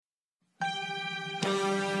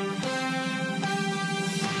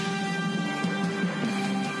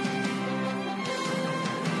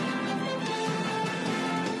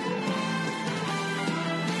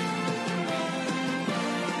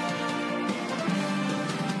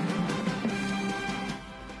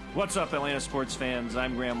What's up, Atlanta sports fans?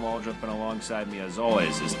 I'm Graham Waldrop, and alongside me, as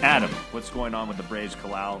always, is Adam. What's going on with the Braves,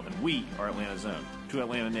 Kalal, and we are Atlanta Zone. Two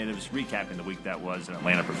Atlanta natives recapping the week that was in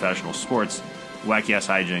Atlanta professional sports, wacky-ass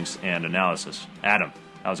hijinks, and analysis. Adam,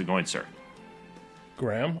 how's it going, sir?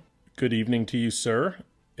 Graham, good evening to you, sir.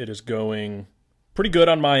 It is going pretty good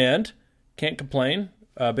on my end. Can't complain.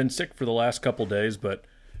 I've been sick for the last couple days, but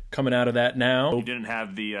coming out of that now. You didn't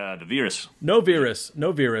have the virus. No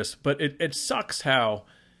virus, but it sucks how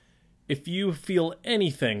if you feel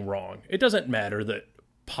anything wrong, it doesn't matter that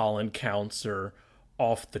pollen counts are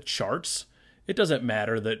off the charts. It doesn't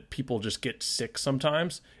matter that people just get sick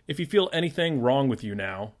sometimes. If you feel anything wrong with you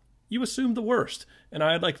now, you assume the worst. And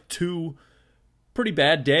I had like 2 pretty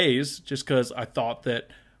bad days just because I thought that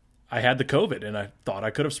I had the COVID and I thought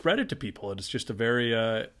I could have spread it to people. It's just a very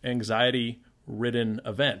anxiety-ridden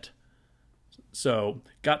event. So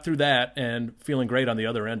got through that and feeling great on the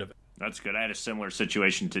other end of it. That's good. I had a similar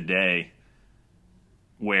situation today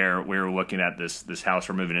where we were looking at this house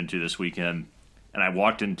we're moving into this weekend, and I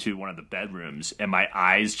walked into one of the bedrooms, and my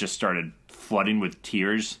eyes just started flooding with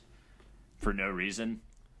tears for no reason,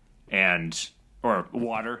 or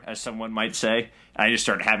water, as someone might say. And I just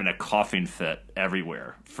started having a coughing fit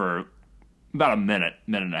everywhere for about a minute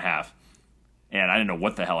and a half, and I didn't know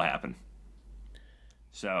what the hell happened.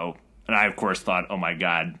 So, and I, of course, thought, oh my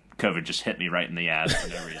God, COVID just hit me right in the ass for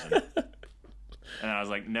no reason. And I was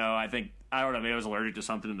like, no, I don't know, maybe I was allergic to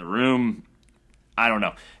something in the room. I don't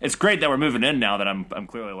know. It's great that we're moving in now that I'm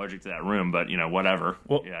clearly allergic to that room, but, whatever.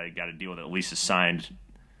 Well, yeah, you got to deal with it. Lease is signed,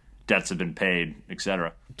 debts have been paid,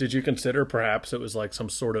 etc. Did you consider perhaps it was like some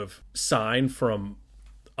sort of sign from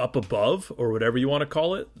up above, or whatever you want to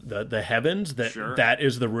call it, the heavens, that Sure. That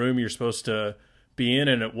is the room you're supposed to be in,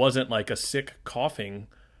 and it wasn't like a sick coughing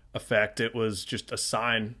effect. It was just a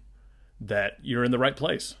sign that you're in the right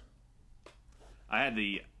place. I had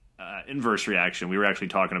the inverse reaction. We were actually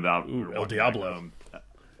talking about El Diablo.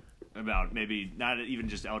 About maybe not even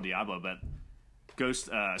just El Diablo, but ghost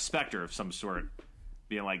specter of some sort,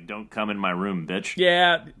 being like, "Don't come in my room, bitch."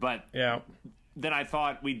 Yeah, but yeah. Then I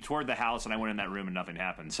thought we toured the house, and I went in that room, and nothing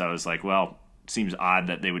happened. So I was like, "Well, seems odd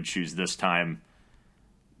that they would choose this time.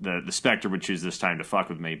 The specter would choose this time to fuck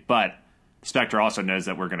with me." But Spectre also knows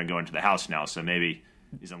that we're going to go into the house now, so maybe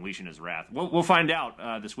he's unleashing his wrath. We'll find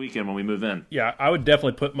out this weekend when we move in. Yeah, I would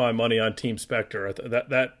definitely put my money on Team Spectre.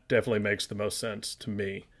 That definitely makes the most sense to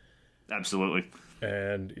me. Absolutely.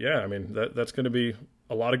 And yeah, I mean, that's going to be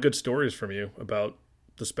a lot of good stories from you about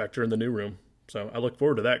the Spectre in the new room. So I look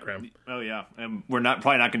forward to that, Graham. Oh yeah, and we're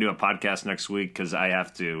probably not going to do a podcast next week because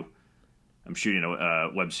I'm shooting a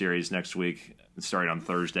web series next week. It's starting on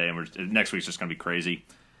Thursday, and next week's just going to be crazy.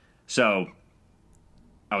 So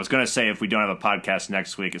I was going to say if we don't have a podcast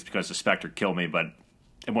next week, it's because the Spectre killed me, but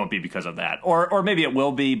it won't be because of that. Or maybe it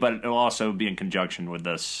will be, but it will also be in conjunction with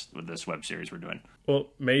this web series we're doing. Well,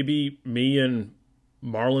 maybe me and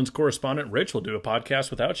Marlins correspondent Rich will do a podcast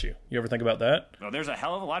without you. You ever think about that? Well, there's a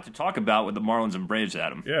hell of a lot to talk about with the Marlins and Braves,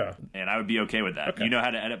 Adam. Yeah. And I would be okay with that. Okay. You know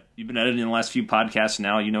how to edit. You've been editing the last few podcasts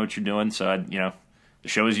now. You know what you're doing, so the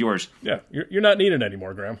show is yours. Yeah, you're not needed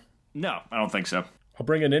anymore, Graham. No, I don't think so. I'll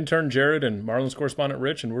bring in intern Jared and Marlins correspondent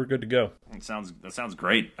Rich, and we're good to go. That sounds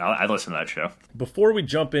great. I'd listen to that show. Before we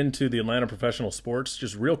jump into the Atlanta professional sports,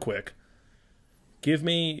 just real quick, give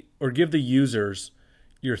the users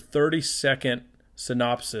your 30-second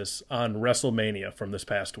synopsis on WrestleMania from this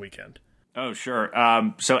past weekend. Oh, sure.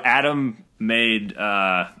 So Adam made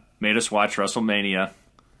us watch WrestleMania.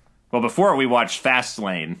 Well, before we watched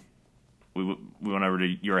Fastlane, we went over to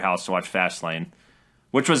your house to watch Fastlane,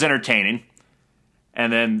 which was entertaining.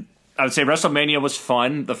 And then I would say WrestleMania was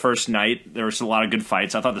fun the first night. There was a lot of good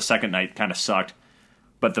fights. I thought the second night kind of sucked.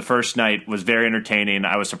 But the first night was very entertaining.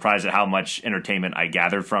 I was surprised at how much entertainment I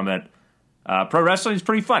gathered from it. Pro wrestling is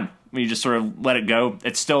pretty fun when you just sort of let it go.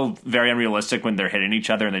 It's still very unrealistic when they're hitting each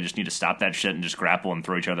other and they just need to stop that shit and just grapple and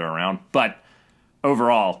throw each other around. But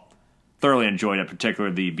overall, thoroughly enjoyed it,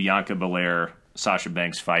 particularly the Bianca Belair Sasha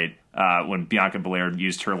Banks fight when Bianca Belair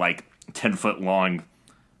used her 10-foot long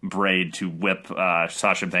braid to whip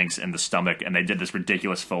Sasha Banks in the stomach, and they did this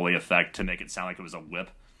ridiculous Foley effect to make it sound like it was a whip.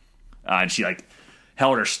 And she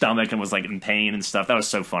held her stomach and was in pain and stuff. That was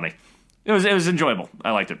so funny. It was enjoyable. I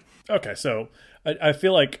liked it. Okay, so I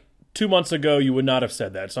feel like 2 months ago you would not have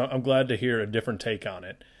said that, so I'm glad to hear a different take on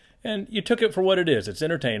it. And you took it for what it is. It's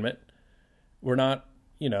entertainment. We're not,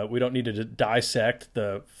 we don't need to dissect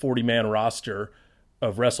the 40-man roster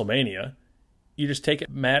of WrestleMania. You just take it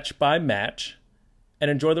match by match and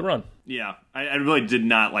enjoy the run. Yeah, I really did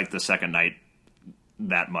not like the second night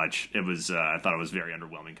that much. It was I thought it was very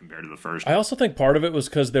underwhelming compared to the first. I also think part of it was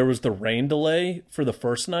because there was the rain delay for the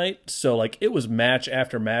first night, so like it was match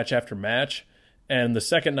after match after match, and the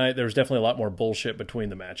second night there was definitely a lot more bullshit between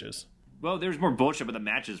the matches. Well, there's more bullshit, but the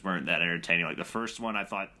matches weren't that entertaining. Like the first one, I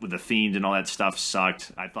thought with the Fiend and all that stuff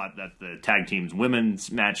sucked. I thought that the tag team's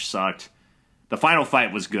women's match sucked. The final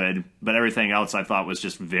fight was good, but everything else I thought was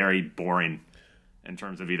just very boring in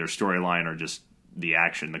terms of either storyline or just the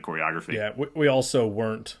action, the choreography. Yeah, we also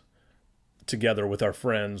weren't together with our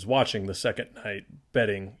friends watching the second night,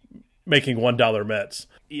 betting, making $1 bets.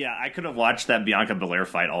 Yeah, I could have watched that Bianca Belair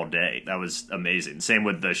fight all day. That was amazing. Same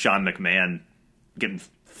with the Sean McMahon getting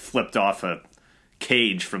flipped off a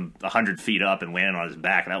cage from 100 feet up and landing on his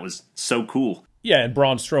back. That was so cool. Yeah, and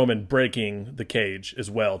Braun Strowman breaking the cage as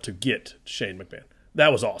well to get Shane McMahon.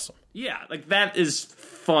 That was awesome. Yeah, like that is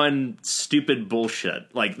fun, stupid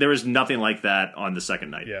bullshit. Like there was nothing like that on the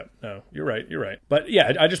second night. Yeah, no, you're right. But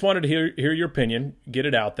yeah, I just wanted to hear your opinion, get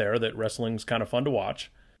it out there that wrestling's kind of fun to watch.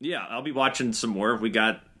 Yeah, I'll be watching some more. We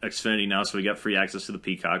got Xfinity now, so we got free access to the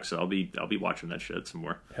Peacock, so I'll be watching that shit some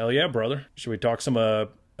more. Hell yeah, brother. Should we talk some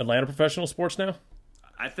Atlanta professional sports now?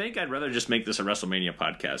 I think I'd rather just make this a WrestleMania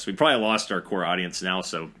podcast. We probably lost our core audience now,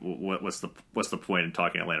 so what's the point in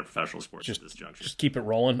talking Atlanta professional sports at this juncture? Just keep it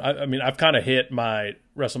rolling. I mean, I've kind of hit my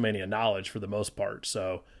WrestleMania knowledge for the most part,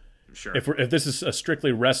 so sure. If this is a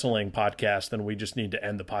strictly wrestling podcast, then we just need to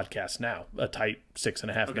end the podcast now. A tight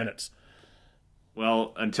 6.5 minutes.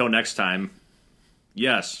 Well, until next time,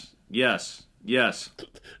 yes. Nice.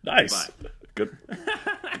 Bye. Good.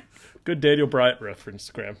 Good Daniel Bryant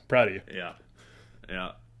reference, Graham. Proud of you. Yeah.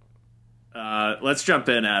 Let's jump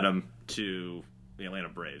in, Adam, to the Atlanta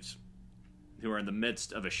Braves, who are in the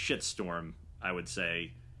midst of a shitstorm, I would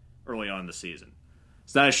say, early on in the season.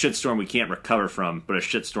 It's not a shitstorm we can't recover from, but a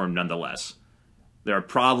shitstorm nonetheless. There are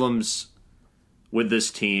problems with this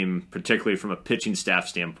team, particularly from a pitching staff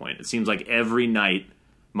standpoint. It seems like every night,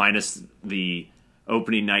 minus the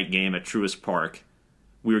opening night game at Truist Park,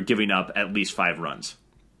 we were giving up at least 5 runs.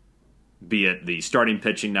 Be it the starting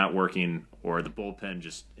pitching not working or the bullpen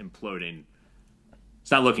just imploding.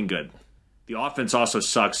 It's not looking good. The offense also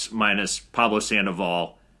sucks, minus Pablo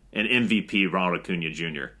Sandoval and MVP Ronald Acuna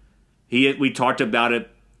Jr. We talked about it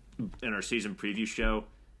in our season preview show.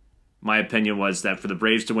 My opinion was that for the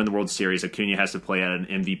Braves to win the World Series, Acuna has to play at an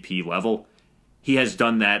MVP level. He has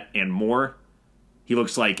done that and more. He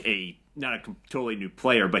looks like not a totally new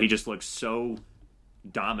player, but he just looks so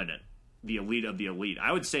dominant. The elite of the elite.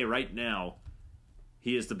 I would say right now,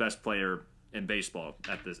 he is the best player in baseball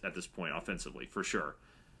at this point offensively, for sure.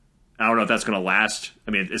 I don't know if that's going to last.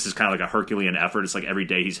 I mean, this is kind of like a Herculean effort. It's like every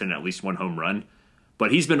day he's hitting at least 1 home run.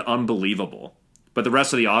 But he's been unbelievable. But the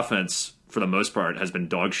rest of the offense, for the most part, has been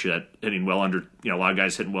dog shit, hitting well under, a lot of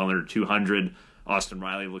guys hitting well under 200. Austin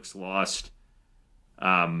Riley looks lost.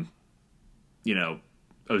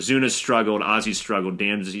 Ozuna struggled, Ozzy struggled,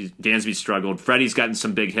 Dansby struggled. Freddie's gotten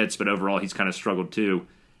some big hits, but overall he's kind of struggled too.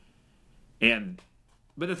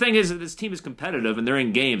 But the thing is that this team is competitive and they're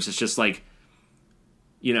in games. It's just like,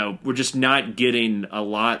 we're just not getting a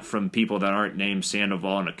lot from people that aren't named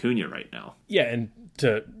Sandoval and Acuna right now. Yeah, and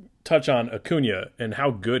to touch on Acuna and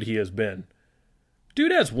how good he has been,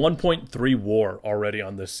 dude has 1.3 WAR already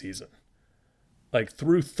on this season. Like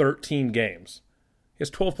through 13 games. He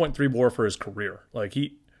has 12.3 WAR for his career. Like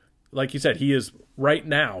you said, he is right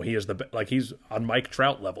now. He is he's on Mike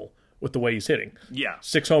Trout level with the way he's hitting. Yeah,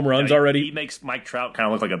 6 home runs already. He makes Mike Trout kind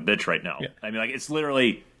of look like a bitch right now. Yeah. I mean, it's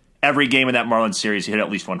literally every game in that Marlins series, he hit at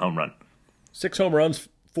least 1 home run. 6 home runs,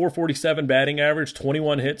 447 batting average,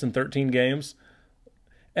 21 hits in 13 games,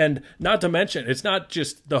 and not to mention, it's not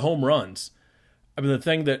just the home runs. I mean, the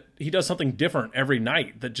thing that he does something different every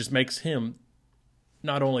night that just makes him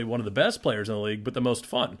not only one of the best players in the league, but the most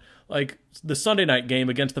fun. Like the Sunday night game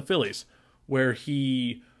against the Phillies, where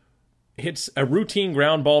he hits a routine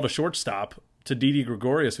ground ball to shortstop to Didi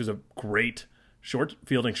Gregorius, who's a great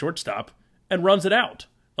fielding shortstop, and runs it out.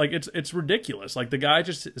 Like it's ridiculous. Like the guy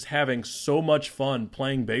just is having so much fun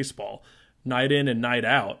playing baseball, night in and night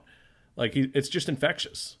out. Like it's just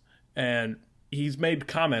infectious. And he's made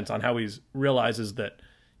comments on how he realizes that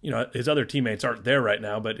his other teammates aren't there right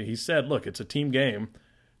now, but he said, look, it's a team game.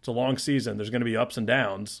 It's a long season. There's going to be ups and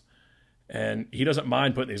downs. And he doesn't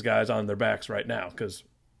mind putting these guys on their backs right now because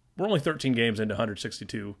we're only 13 games into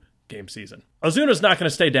 162-game season. Ozuna's not going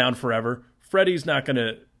to stay down forever. Freddie's not going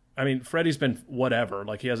to – Freddie's been whatever.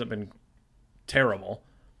 Like, he hasn't been terrible,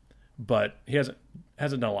 but he hasn't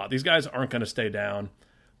done a lot. These guys aren't going to stay down.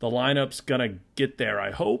 The lineup's going to get there, I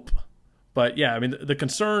hope. But, yeah, the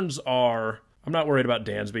concerns are – I'm not worried about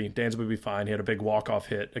Dansby. Dansby will be fine. He had a big walk-off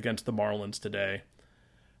hit against the Marlins today.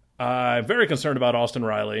 I'm very concerned about Austin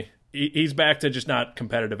Riley. He's back to just not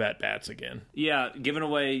competitive at bats again. Yeah, giving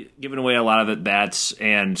away a lot of at bats.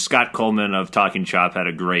 And Scott Coleman of Talking Chop had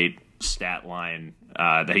a great stat line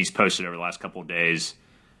that he's posted over the last couple of days.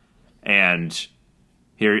 And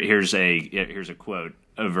here's a quote.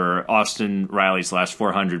 Over Austin Riley's last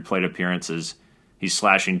 400 plate appearances, he's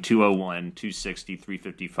slashing 201, 260,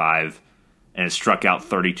 355, and has struck out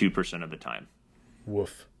 32% of the time.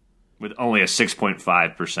 Woof. With only a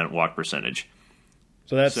 6.5% walk percentage.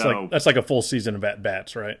 So that's like a full season of at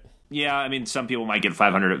bats, right? Yeah, I mean, some people might get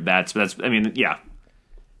 500 at bats, but yeah.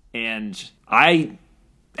 And I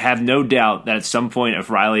have no doubt that at some point, if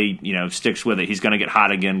Riley, sticks with it, he's going to get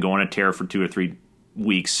hot again, go on a tear for 2 or 3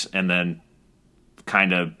 weeks, and then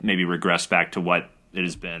kind of maybe regress back to what it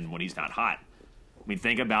has been when he's not hot. I mean,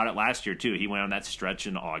 think about it last year, too. He went on that stretch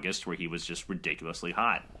in August where he was just ridiculously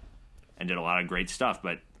hot and did a lot of great stuff,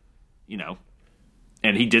 but,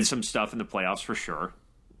 and he did some stuff in the playoffs for sure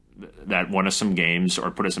that won us some games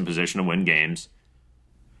or put us in position to win games.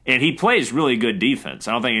 And he plays really good defense.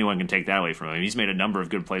 I don't think anyone can take that away from him. He's made a number of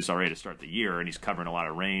good plays already to start the year, and he's covering a lot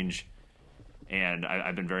of range. And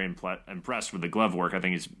I've been very impressed with the glove work. I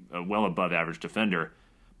think he's a well above average defender.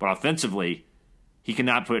 But offensively, he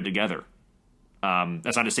cannot put it together.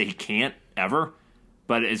 That's not to say he can't ever,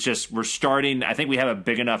 but it's just we're starting. I think we have a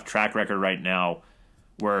big enough track record right now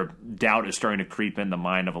where doubt is starting to creep in the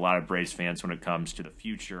mind of a lot of Braves fans when it comes to the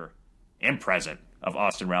future and present of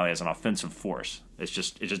Austin Riley as an offensive force. It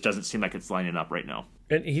just doesn't seem like it's lining up right now.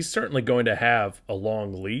 And he's certainly going to have a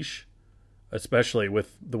long leash, especially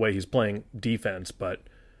with the way he's playing defense. But,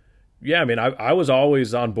 yeah, I mean, I was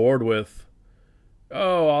always on board with,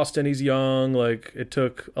 Austin, he's young. Like, it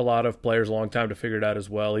took a lot of players a long time to figure it out as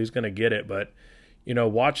well. He's going to get it. But,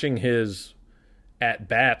 watching his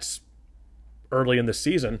at-bats early in the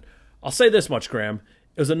season, I'll say this much, Graham.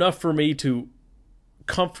 It was enough for me to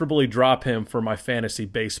comfortably drop him for my fantasy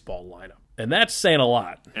baseball lineup. And that's saying a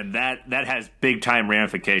lot. And that has big-time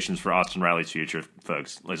ramifications for Austin Riley's future,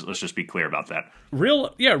 folks. Let's just be clear about that.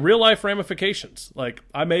 Real-life ramifications. Like,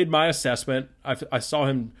 I made my assessment. I saw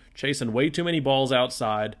him chasing way too many balls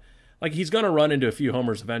outside. Like, he's going to run into a few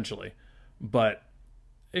homers eventually. But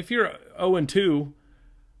if you're 0-2,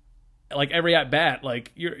 like, every at-bat,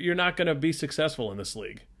 like, you're not going to be successful in this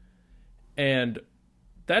league. And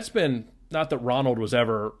that's been, not that Ronald was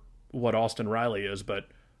ever what Austin Riley is, but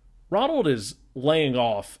Ronald is laying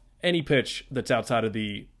off any pitch that's outside of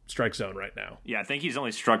the strike zone right now. Yeah, I think he's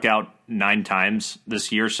only struck out 9 times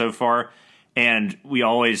this year so far. And we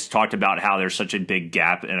always talked about how there's such a big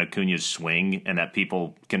gap in Acuna's swing and that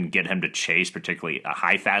people can get him to chase, particularly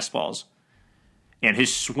high fastballs. And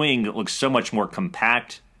his swing looks so much more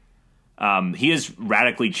compact. He has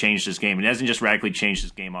radically changed his game. And he hasn't just radically changed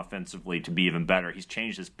his game offensively to be even better. He's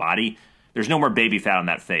changed his body. There's no more baby fat on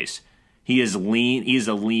that face. He is lean. He is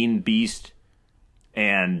a lean beast.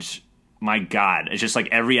 And my God, it's just like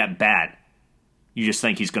every at bat, you just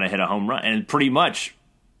think he's going to hit a home run. And pretty much,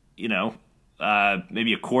 maybe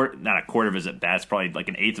not a quarter of his at bats, probably like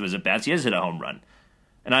an eighth of his at bats, he has hit a home run.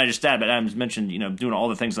 And I just Adams mentioned, doing all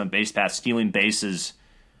the things on base paths, stealing bases,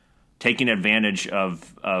 taking advantage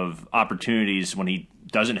of opportunities when he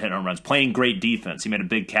doesn't hit home runs, playing great defense. He made a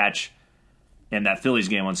big catch in that Phillies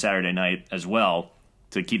game on Saturday night as well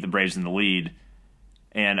to keep the Braves in the lead.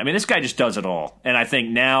 And, I mean, this guy just does it all. And I think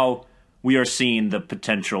now we are seeing the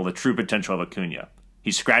true potential of Acuna.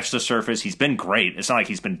 He's scratched the surface. He's been great. It's not like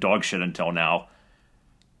he's been dog shit until now.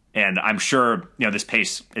 And I'm sure, this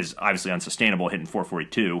pace is obviously unsustainable, hitting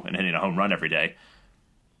 442 and hitting a home run every day.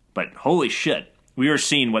 But holy shit, we are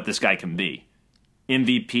seeing what this guy can be.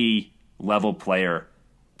 MVP level player,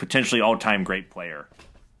 potentially all-time great player.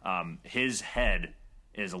 His head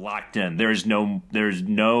is locked in. There's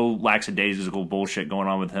no lackadaisical bullshit going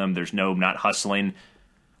on with him. There's no not hustling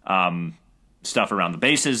stuff around the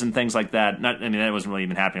bases and things like that. That wasn't really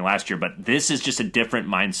even happening last year, but this is just a different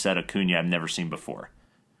mindset Acuna I've never seen before.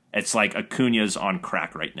 It's like Acuna's on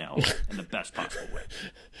crack right now in the best possible way.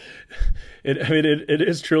 It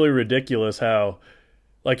is truly ridiculous how,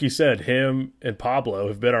 like you said, him and Pablo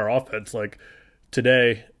have been our offense. Like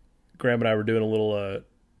today, Graham and I were doing a little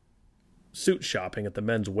suit shopping at the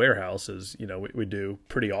Men's Warehouse, as we do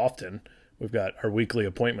pretty often. We've got our weekly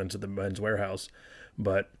appointments at the Men's Warehouse,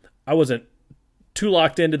 but I wasn't too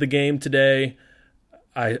locked into the game today.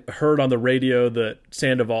 I heard on the radio that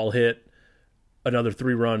Sandoval hit another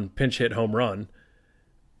 3-run pinch hit home run,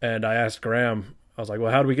 and I asked Graham, I was like,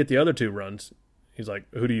 well, how do we get the other 2 runs? He's like,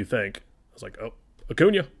 who do you think? I was like,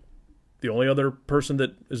 Acuna, the only other person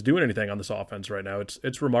that is doing anything on this offense right now.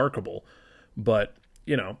 It's remarkable, but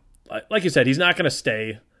like you said, he's not going to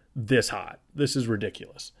stay this hot. This is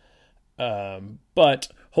ridiculous. But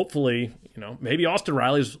hopefully, maybe Austin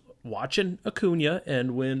Riley's watching Acuna,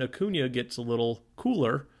 and when Acuna gets a little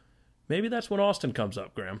cooler, maybe that's when Austin comes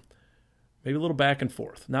up, Graham. Maybe a little back and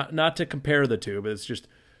forth. Not to compare the two, but it's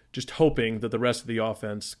just hoping that the rest of the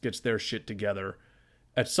offense gets their shit together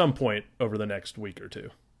at some point over the next week or two.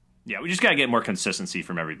 Yeah, we just got to get more consistency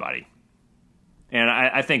from everybody. And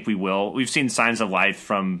I think we will. We've seen signs of life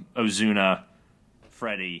from Ozuna,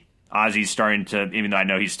 Freddie. Ozzy's starting to, even though I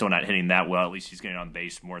know he's still not hitting that well, at least he's getting on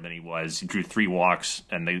base more than he was. He drew 3 walks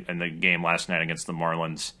in the game last night against the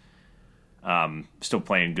Marlins. Still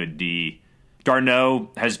playing good D.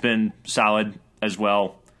 Darno has been solid as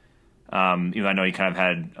well. Even though I know he kind of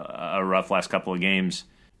had a rough last couple of games.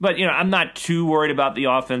 But, I'm not too worried about the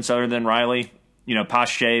offense other than Riley.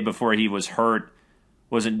 Pache, before he was hurt,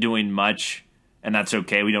 wasn't doing much, and that's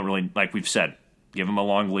okay. We don't really, like we've said, give him a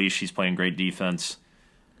long leash. He's playing great defense.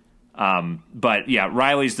 But yeah,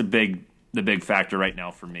 Riley's the big factor right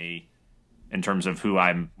now for me in terms of who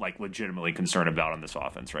I'm legitimately concerned about on this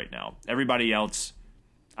offense right now. Everybody else,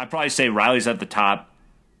 I'd probably say Riley's at the top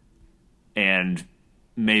and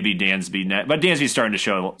maybe Dansby next. But Dansby's starting to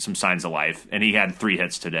show some signs of life, and he had 3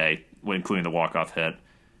 hits today, including the walk-off hit.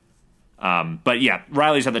 But yeah,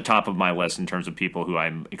 Riley's at the top of my list in terms of people who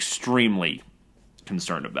I'm extremely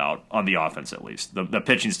concerned about on the offense, at least. The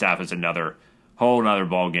pitching staff is whole another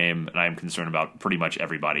ball game, and I am concerned about pretty much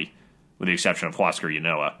everybody, with the exception of Huascar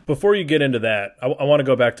Ynoa. Before you get into that, I want to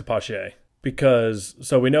go back to Pache, because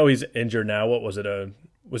so we know he's injured now. What was it?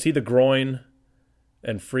 Was he the groin,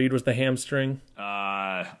 and Fried was the hamstring,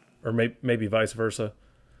 or maybe vice versa?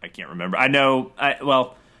 I can't remember. I know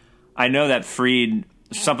that Fried,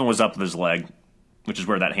 something was up with his leg, which is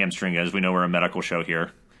where that hamstring is. We know we're a medical show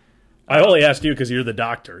here. I only asked you because you're the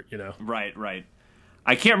doctor, Right.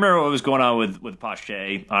 I can't remember what was going on with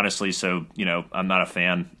Pache, honestly, so, I'm not a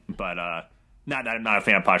fan. But not that I'm not a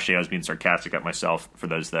fan of Pache. I was being sarcastic at myself. For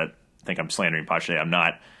those that think I'm slandering Pache, I'm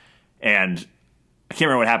not. And I can't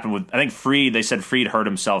remember what happened with, I think they said Fried hurt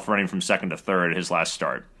himself running from second to third at his last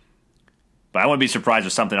start. But I wouldn't be surprised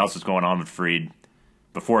if something else was going on with Fried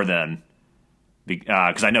before then.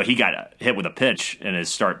 Because I know he got hit with a pitch in his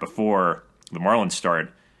start before the Marlins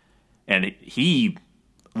start. And he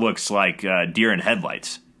looks like deer in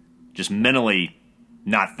headlights, just mentally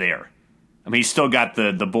not there. I mean, he's still got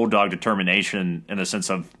the bulldog determination in the sense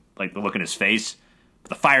of the look in his face, but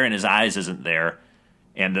the fire in his eyes isn't there,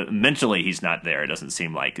 and mentally he's not there. It doesn't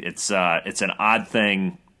seem like it's an odd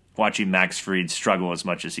thing watching Max Fried struggle as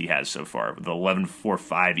much as he has so far with the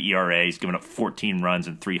 11.45 ERA. He's given up 14 runs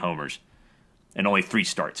and 3 homers, and only 3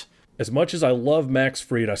 starts. As much as I love Max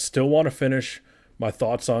Fried, I still want to finish my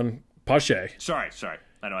thoughts on Pache. Sorry.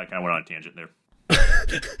 I know I kind of went on a tangent there.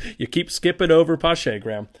 You keep skipping over Pache,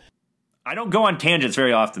 Graham. I don't go on tangents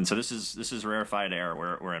very often, so this is rarefied air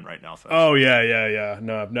we're in right now, folks. Oh yeah.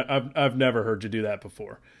 No, I've never heard you do that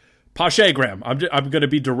before. Pache, Graham. I'm going to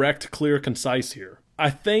be direct, clear, concise here.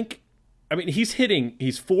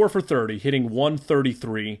 He's 4 for 30, hitting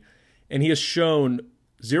 133, and he has shown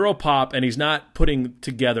 0 pop, and he's not putting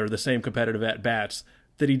together the same competitive at bats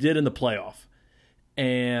that he did in the playoff.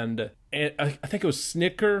 And I think it was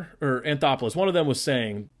Snicker or Anthopoulos. One of them was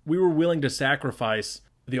saying we were willing to sacrifice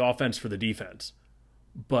the offense for the defense.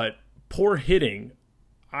 But poor hitting,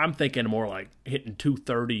 I'm thinking more like hitting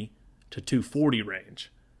 230 to 240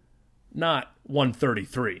 range, not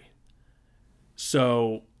 133.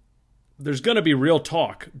 So there's going to be real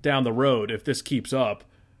talk down the road if this keeps up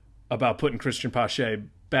about putting Christian Pache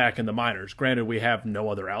back in the minors. Granted, we have no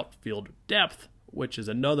other outfield depth, which is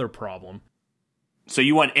another problem. So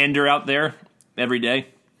you want Ender out there every day?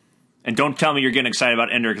 And don't tell me you're getting excited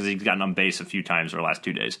about Ender because he's gotten on base a few times over the last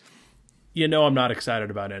 2 days. I'm not excited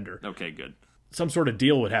about Ender. Okay, good. Some sort of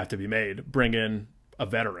deal would have to be made. Bring in a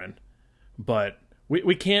veteran. But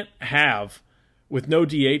we can't have, with no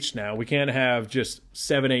DH now, we can't have just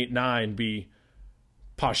 7, 8, 9 be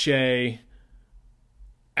Pache,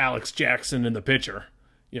 Alex Jackson in the pitcher,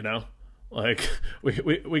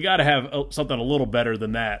 We got to have something a little better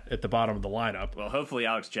than that at the bottom of the lineup. Well, hopefully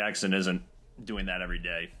Alex Jackson isn't doing that every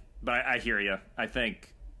day. But I hear you. I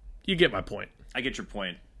think you get my point. I get your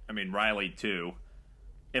point. I mean, Riley too.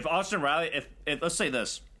 If Austin Riley, if let's say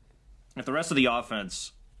this, if the rest of the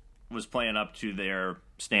offense was playing up to their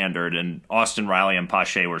standard and Austin Riley and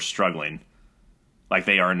Pache were struggling like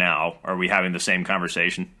they are now, are we having the same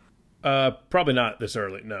conversation? Probably not this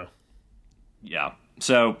early. No. Yeah.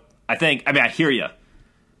 So I hear you,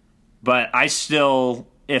 but I still,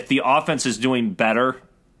 if the offense is doing better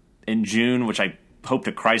in June, which I hope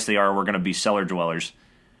to Christ they are, we're going to be cellar dwellers.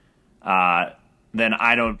 then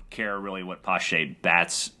I don't care really what Pache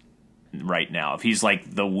bats right now. If he's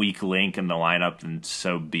like the weak link in the lineup, then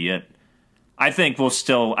so be it. I think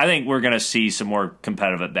we're going to see some more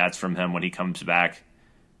competitive at bats from him when he comes back.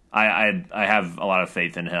 I have a lot of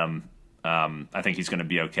faith in him. I think he's going to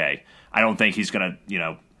be okay. I don't think he's going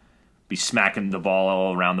to, be smacking the ball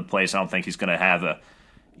all around the place. I don't think he's going to have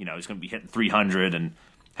he's going to be hitting 300 and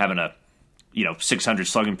having a, 600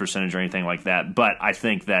 slugging percentage or anything like that. But I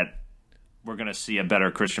think that we're going to see a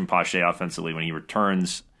better Christian Pache offensively when he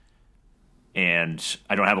returns. And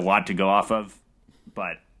I don't have a lot to go off of,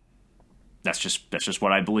 but that's just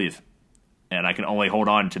what I believe. And I can only hold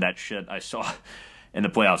on to that shit I saw in the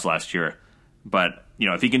playoffs last year. But,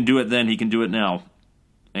 if he can do it then, he can do it now.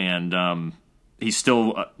 And he's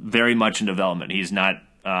still very much in development. He's not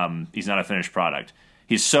a finished product.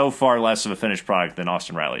 He's so far less of a finished product than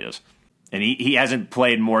Austin Riley is. And he hasn't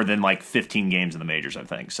played more than like 15 games in the majors, I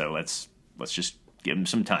think. So let's just give him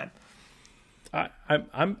some time.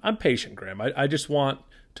 I'm patient, Graham. I just want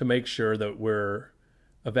to make sure that we're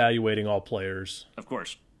evaluating all players, of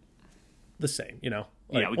course, the same.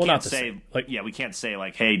 We can't say we can't say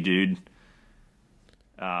like, hey, dude,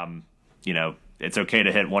 it's okay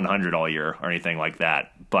to hit 100 all year or anything like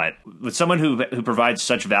that. But with someone who provides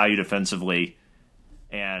such value defensively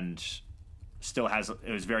and still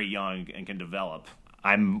is very young and can develop,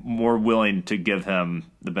 I'm more willing to give him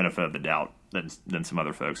the benefit of the doubt than some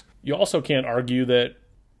other folks. You also can't argue that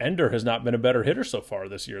Ender has not been a better hitter so far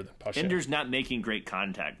this year than Pache. Ender's not making great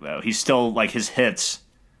contact, though. He's still, his hits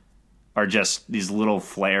are just these little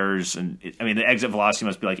flares. And, the exit velocity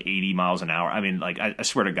must be 80 miles an hour. I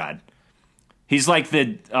swear to God. He's like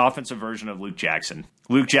the offensive version of Luke Jackson.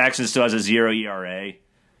 Luke Jackson still has a 0 ERA,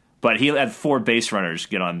 but he had 4 base runners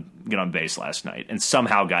get on base last night and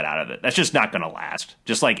somehow got out of it. That's just not going to last.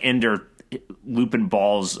 Just like Ender looping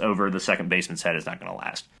balls over the second baseman's head is not going to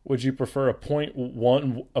last. Would you prefer a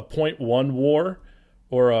 .1 WAR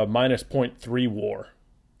or a -.3 WAR?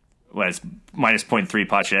 What is -.3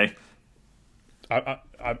 Pache?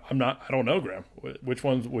 I'm not. I don't know, Graham. Which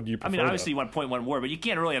ones would you prefer? Obviously you want .1 WAR, but you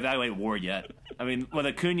can't really evaluate WAR yet. With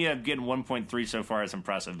Acuna getting 1.3 so far is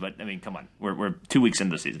impressive, but come on, we're 2 weeks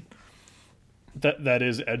into the season. That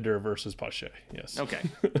is Ender versus Pache. Yes. Okay.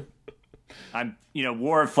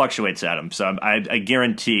 WAR fluctuates, Adam. So I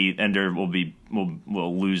guarantee Ender will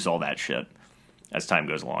lose all that shit as time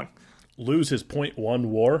goes along. Lose his .1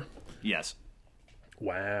 WAR? Yes.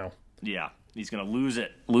 Wow. Yeah, he's gonna lose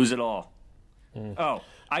it all. Oh,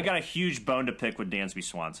 I got a huge bone to pick with Dansby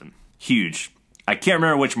Swanson. Huge. I can't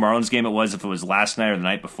remember which Marlins game it was, if it was last night or the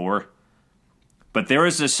night before. But there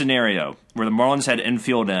was a scenario where the Marlins had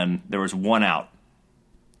infield in, there was 1 out,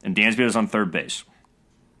 and Dansby was on third base.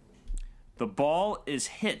 The ball is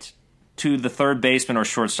hit to the third baseman or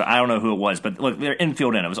shortstop. I don't know who it was, but look, they're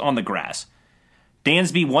infield in. It was on the grass.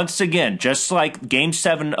 Dansby, once again, just like Game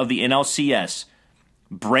 7 of the NLCS,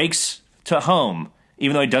 breaks to home,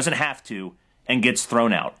 even though he doesn't have to, and gets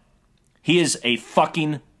thrown out. He is a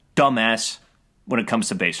fucking dumbass when it comes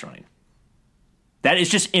to base running. That is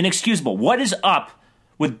just inexcusable. What is up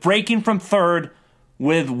with breaking from third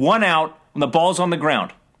with 1 out when the ball's on the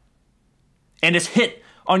ground and it's hit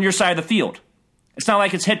on your side of the field? It's not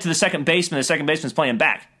like it's hit to the second baseman. The second baseman's playing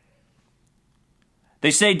back.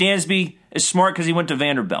 They say Dansby is smart because he went to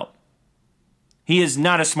Vanderbilt. He is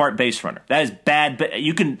not a smart base runner. That is bad.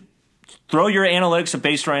 You can throw your analytics of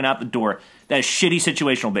base running out the door. That is shitty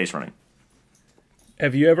situational base running.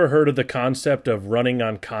 Have you ever heard of the concept of running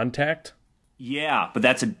on contact? Yeah, but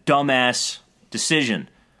that's a dumbass decision.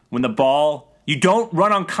 When the ball, you don't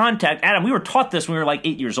run on contact. Adam, we were taught this when we were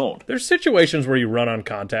 8 years old. There's situations where you run on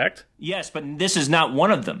contact. Yes, but this is not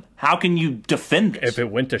one of them. How can you defend this? If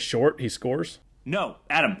it went to short, he scores? No,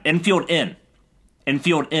 Adam, infield in.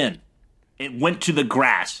 Infield in. It went to the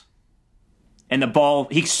grass. And the ball,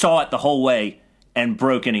 he saw it the whole way and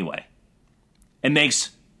broke anyway. It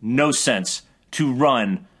makes no sense to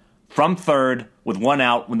run from third with 1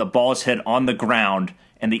 out when the ball is hit on the ground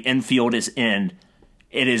and the infield is in.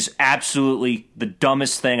 It is absolutely the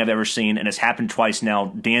dumbest thing I've ever seen, and it's happened twice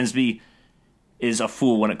now. Dansby is a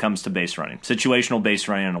fool when it comes to base running, situational base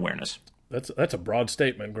running and awareness. That's a broad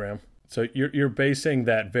statement, Graham. So you're basing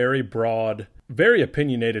that very broad, very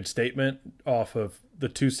opinionated statement off of the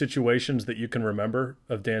 2 situations that you can remember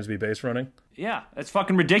of Dansby base running? Yeah, that's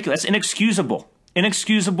fucking ridiculous. That's inexcusable.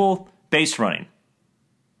 Inexcusable base running.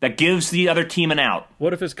 That gives the other team an out.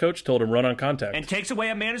 What if his coach told him run on contact? And takes away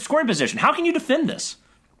a man in scoring position. How can you defend this?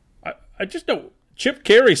 I just don't. Chip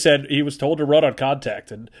Carey said he was told to run on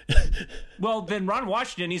contact. And well, then Ron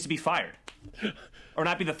Washington needs to be fired. or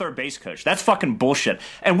not be the third base coach. That's fucking bullshit.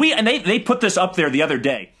 And they put this up there the other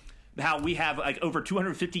day, how we have like over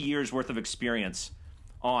 250 years worth of experience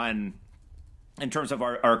in terms of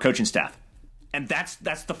our coaching staff. And that's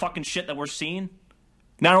the fucking shit that we're seeing.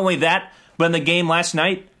 Not only that, but in the game last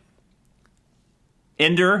night,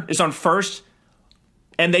 Ender is on first,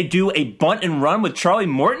 and they do a bunt and run with Charlie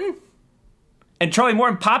Morton, and Charlie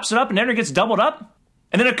Morton pops it up, and Ender gets doubled up,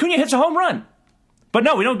 and then Acuna hits a home run. But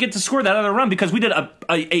no, we don't get to score that other run because we did a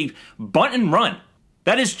bunt and run.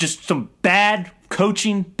 That is just some bad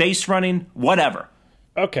coaching, base running, whatever.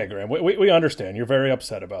 Okay, Graham, we understand. You're very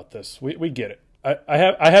upset about this. We get it.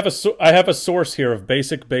 I have a source here of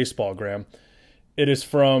basic baseball, Graham. It is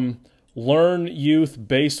from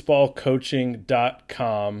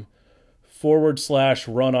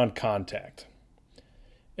learnyouthbaseballcoaching.com/run on contact.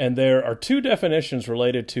 And there are two definitions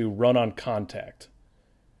related to run on contact.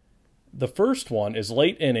 The first one is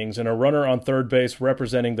late innings and a runner on third base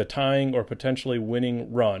representing the tying or potentially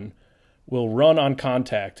winning run will run on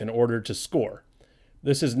contact in order to score.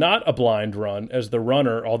 This is not a blind run, as the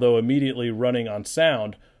runner, although immediately running on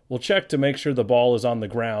sound, will check to make sure the ball is on the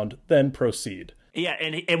ground, then proceed. Yeah,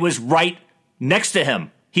 and it was right next to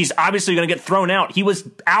him. He's obviously going to get thrown out. He was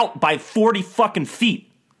out by 40 fucking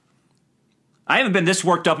feet. I haven't been this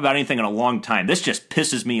worked up about anything in a long time. This just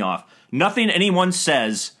pisses me off. Nothing anyone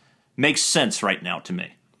says makes sense right now to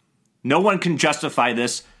me. No one can justify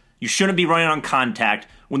this. You shouldn't be running on contact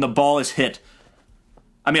when the ball is hit.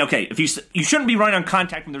 I mean, okay, if you shouldn't be running on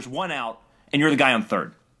contact when there's one out and you're the guy on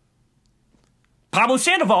third. Pablo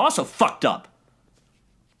Sandoval also fucked up.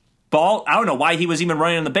 Ball, I don't know why he was even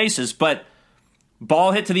running on the bases, but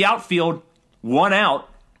ball hit to the outfield, one out.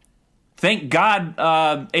 Thank God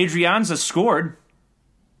Adrianza scored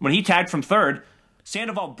when he tagged from third.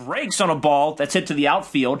 Sandoval breaks on a ball that's hit to the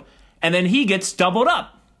outfield, and then he gets doubled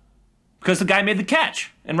up because the guy made the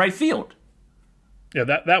catch in right field. Yeah,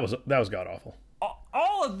 that was god-awful.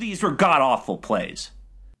 All of these were god-awful plays.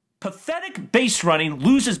 Pathetic base running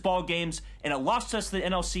loses ball games, and it lost us the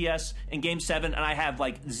NLCS in Game 7, and I have,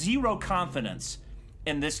 zero confidence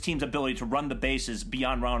in this team's ability to run the bases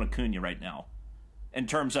beyond Ronald Acuna right now in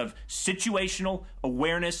terms of situational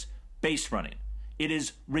awareness, base running. It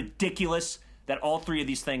is ridiculous that all three of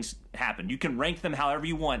these things happen. You can rank them however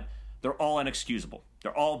you want. They're all inexcusable.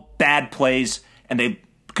 They're all bad plays, and they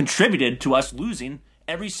contributed to us losing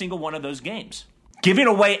every single one of those games. Giving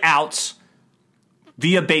away outs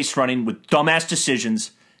via base running with dumbass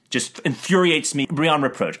decisions just infuriates me beyond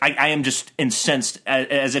reproach. I am just incensed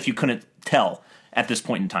as if you couldn't tell at this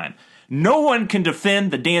point in time. No one can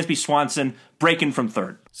defend the Dansby Swanson breaking from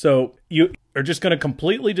third. So you are just going to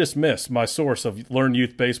completely dismiss my source of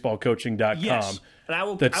learnyouthbaseballcoaching.com. Yes, and I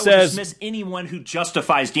will dismiss anyone who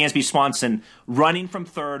justifies Dansby Swanson running from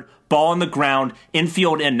third, ball on the ground,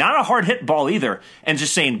 infield in, not a hard hit ball either, and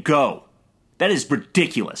just saying go. That is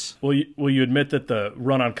ridiculous. Will you admit that the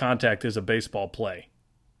run on contact is a baseball play?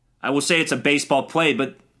 I will say it's a baseball play,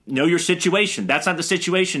 but know your situation. That's not the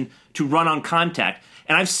situation to run on contact.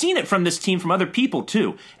 And I've seen it from this team from other people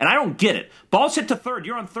too, and I don't get it. Ball's hit to third,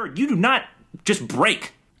 you're on third. You do not just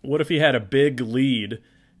break. What if he had a big lead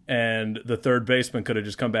and the third baseman could have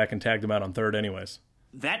just come back and tagged him out on third anyways?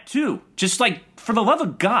 That too. Just for the love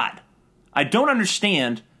of God, I don't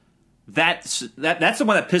understand. That's the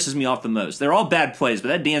one that pisses me off the most. They're all bad plays, but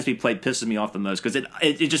that Dansby play pisses me off the most because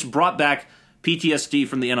it just brought back PTSD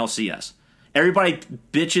from the NLCS. Everybody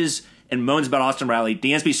bitches and moans about Austin Riley.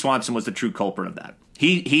 Dansby Swanson was the true culprit of that.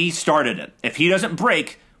 He started it. If he doesn't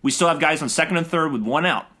break, we still have guys on second and third with one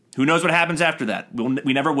out. Who knows what happens after that?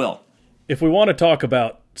 We never will. If we want to talk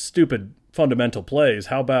about stupid fundamental plays,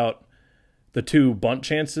 how about the two bunt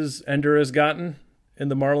chances Ender has gotten in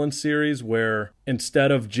the Marlins series where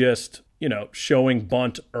instead of just, showing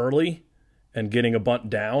bunt early and getting a bunt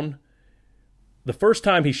down, the first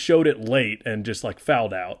time he showed it late and just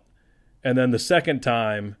fouled out. And then the second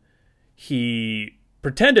time he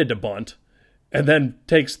pretended to bunt and then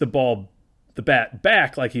takes the bat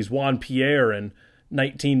back like he's Juan Pierre in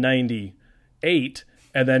 1998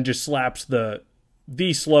 and then just slaps the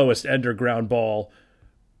slowest Ender ground ball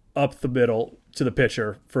up the middle to the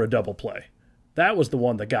pitcher for a double play. That was the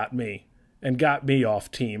one that got me and got me off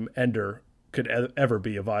team Ender could ever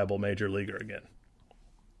be a viable major leaguer again.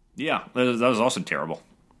 Yeah, that was also terrible.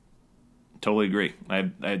 Totally agree. I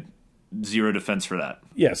had zero defense for that.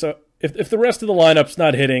 Yeah, so if the rest of the lineup's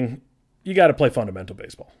not hitting, you got to play fundamental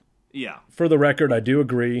baseball. Yeah. For the record, I do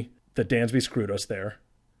agree that Dansby screwed us there.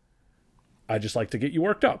 I just like to get you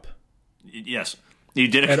worked up. Yes. You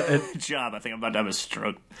did a good job. I think I'm about to have a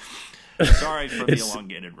stroke. Sorry for the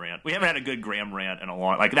elongated rant. We haven't had a good Graham rant in a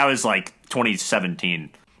long, like that was like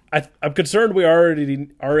 2017. I'm concerned we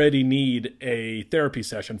already need a therapy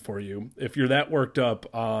session for you if you're that worked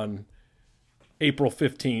up on April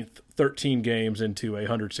 15th, 13 games into a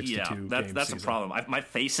 162 game that's season. a problem. My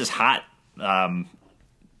face is hot. I'm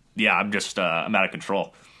just I'm out of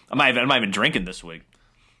control. I'm not even drinking this week.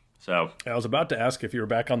 So I was about to ask if you were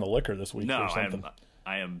back on the liquor this week no, or something.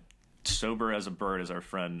 I am sober as a bird, as our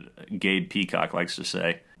friend Gabe Peacock likes to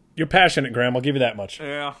say. You're passionate, Graham. I'll give you that much.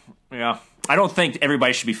 Yeah. I don't think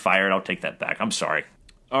everybody should be fired. I'll take that back. I'm sorry.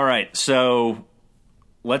 All right, so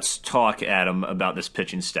let's talk, Adam, about this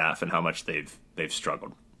pitching staff and how much they've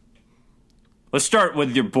struggled. Let's start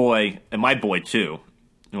with your boy, and my boy too,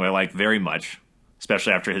 who I like very much,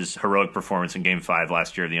 especially after his heroic performance in Game 5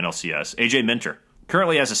 last year of the NLCS. AJ Minter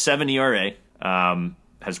currently has a 7 ERA,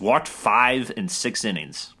 has walked 5 in 6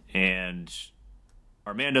 innings, and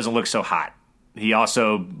our man doesn't look so hot. He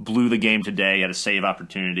also blew the game today. He had a save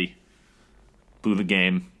opportunity, blew the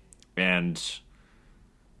game, and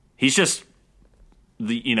he's just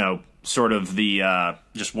sort of the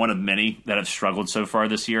just one of many that have struggled so far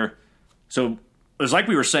this year. So it was like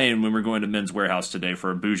we were saying when we were going to Men's Warehouse today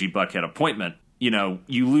for a bougie Buckhead appointment. You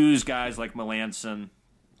lose guys like Melanson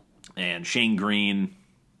and Shane Green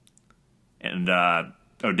and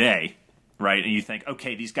O'Day, right? And you think,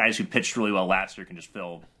 okay, these guys who pitched really well last year can just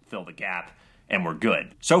fill the gap, and we're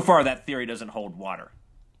good. So far, that theory doesn't hold water.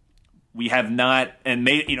 We have not, and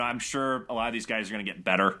I'm sure a lot of these guys are going to get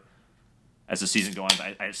better as the season goes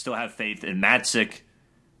on. I still have faith in Matzik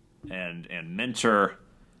and Minter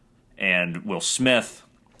and Will Smith,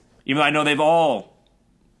 even though I know they've all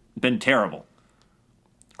been terrible.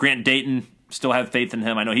 Grant Dayton, still have faith in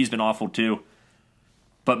him. I know he's been awful too.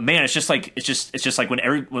 But man, it's just like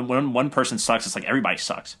when one person sucks, it's like everybody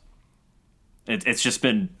sucks. It's just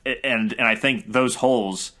been, and I think those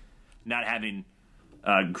holes, not having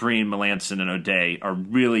Green, Melanson, and O'Day, are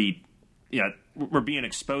really, we're being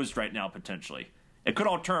exposed right now potentially. It could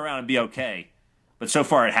all turn around and be okay, but so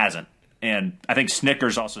far it hasn't. And I think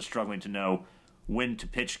Snicker's also struggling to know when to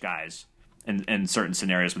pitch guys in certain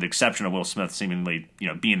scenarios, with the exception of Will Smith seemingly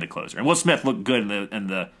being the closer. And Will Smith looked good in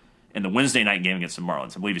the Wednesday night game against the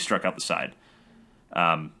Marlins. I believe he struck out the side.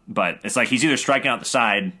 But it's like he's either striking out the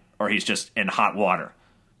side or he's just in hot water.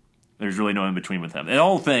 There's really no in between with him. And the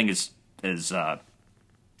whole thing is it's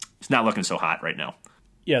not looking so hot right now.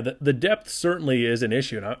 Yeah, the depth certainly is an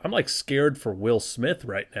issue. And I'm like scared for Will Smith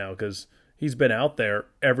right now because he's been out there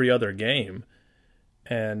every other game.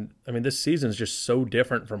 And I mean, this season is just so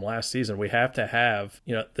different from last season. We have to have,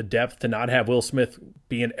 the depth to not have Will Smith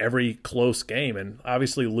be in every close game. And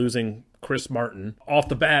obviously losing Chris Martin off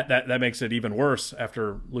the bat, that makes it even worse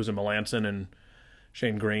after losing Melanson and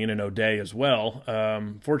Shane Green and O'Day as well.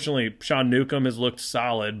 Fortunately, Sean Newcomb has looked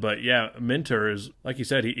solid, but yeah, Minter is, like you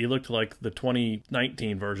said, he looked like the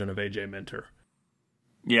 2019 version of AJ Minter.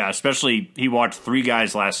 Yeah, especially he walked 3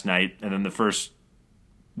 guys last night, and then the first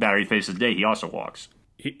batter he faces today, he also walks.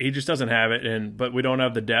 He just doesn't have it, but we don't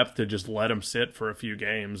have the depth to just let him sit for a few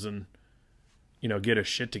games and get his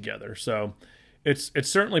shit together. So it's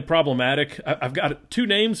certainly problematic. I've got 2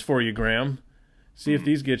 names for you, Graham. See if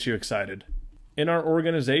these get you excited. In our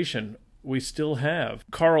organization, we still have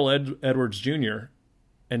Carl Edwards Jr.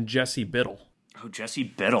 and Jesse Biddle. Oh, Jesse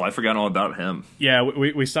Biddle. I forgot all about him. Yeah,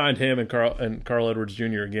 we signed him and Carl Edwards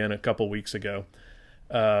Jr. again a couple weeks ago.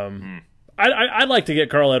 I'd like to get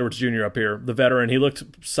Carl Edwards Jr. up here, the veteran. He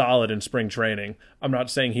looked solid in spring training. I'm not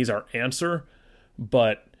saying he's our answer,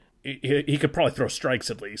 but he could probably throw strikes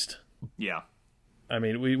at least. Yeah. I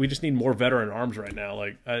mean, we just need more veteran arms right now.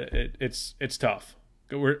 Like it's tough.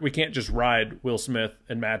 We can't just ride Will Smith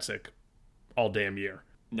and Matzik all damn year.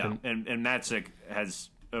 No, and Matzik has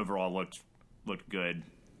overall looked good.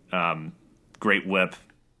 Great whip,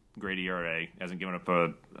 great ERA. Hasn't given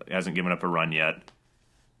up a run yet.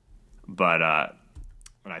 But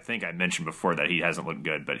and I think I mentioned before that he hasn't looked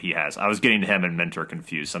good, but he has. I was getting him and Minter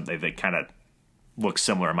confused. They kind of look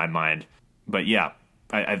similar in my mind. But yeah,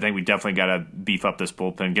 I think we definitely got to beef up this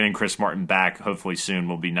bullpen. Getting Chris Martin back hopefully soon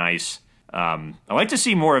will be nice. I like to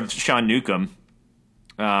see more of Sean Newcomb.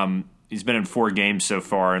 He's been in 4 games so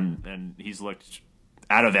far, and he's looked,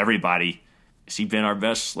 out of everybody, has he been our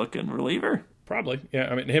best looking reliever? Probably, yeah.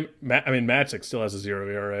 I mean, Matzik still has a 0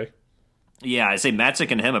 ERA. Yeah, I say Matzik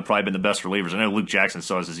and him have probably been the best relievers. I know Luke Jackson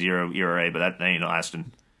still has a 0 ERA, but that ain't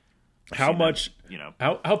lasting. How much?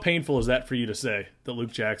 How painful is that for you to say that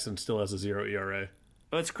Luke Jackson still has a 0 ERA?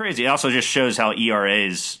 Well, it's crazy. It also just shows how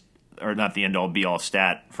ERAs are not the end-all be-all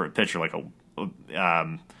stat for a pitcher, like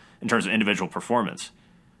in terms of individual performance.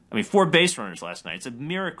 I mean, 4 base runners last night. It's a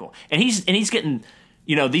miracle. And he's getting,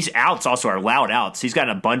 these outs also are loud outs. He's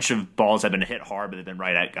gotten a bunch of balls that have been hit hard, but they've been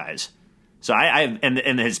right at guys. So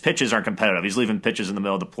and his pitches aren't competitive. He's leaving pitches in the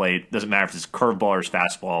middle of the plate. Doesn't matter if it's curveball or his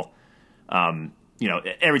fastball.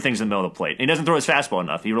 Everything's in the middle of the plate. And he doesn't throw his fastball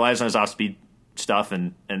enough. He relies on his off-speed stuff,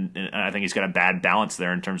 and I think he's got a bad balance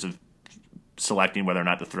there in terms of selecting whether or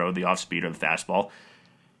not to throw the off-speed or the fastball.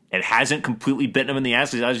 It hasn't completely bitten him in the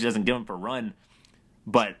ass. He obviously doesn't give him a run.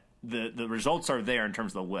 But the results are there in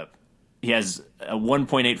terms of the whip. He has a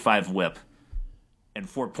 1.85 whip and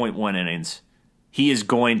 4.1 innings. He is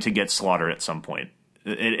going to get slaughtered at some point.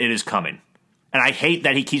 It is coming. And I hate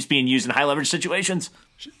that he keeps being used in high-leverage situations.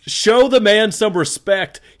 Show the man some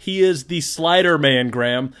respect. He is the slider man,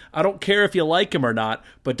 Graham. I don't care if you like him or not,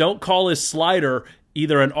 but don't call his slider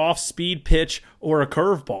either an off-speed pitch or a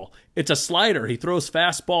curveball. It's a slider. He throws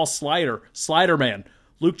fastball, slider. Slider man.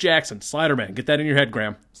 Luke Jackson, slider man. Get that in your head,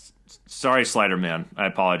 Graham. Sorry, slider man. I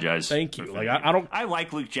apologize. Thank you. I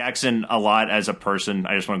like Luke Jackson a lot as a person.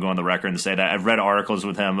 I just want to go on the record and say that I've read articles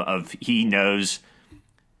with him of he knows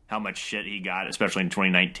how much shit he got, especially in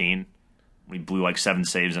 2019 when he blew like 7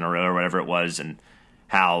 saves in a row or whatever it was, and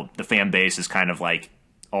how the fan base is kind of like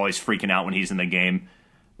always freaking out when he's in the game.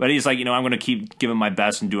 But he's like, I'm going to keep giving my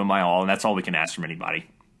best and doing my all, and that's all we can ask from anybody.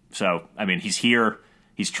 So, I mean, he's here,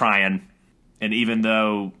 he's trying, and even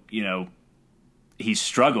though, he's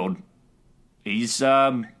struggled, he's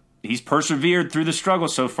persevered through the struggle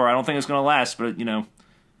so far. I don't think it's going to last, but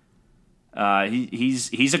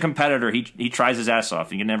he's a competitor. He tries his ass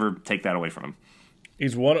off. You can never take that away from him.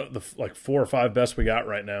 He's one of the 4 or 5 best we got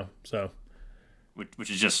right now. So, which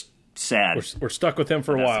is just sad. We're stuck with him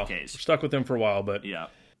for a while. We're stuck with him for a while, but yeah.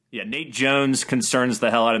 Nate Jones concerns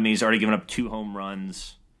the hell out of me. He's already given up 2 home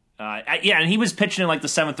runs. And he was pitching in like the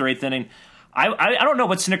 7th or 8th inning. I don't know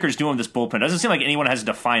what Snitker's doing with this bullpen. It doesn't seem like anyone has a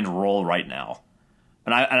defined role right now.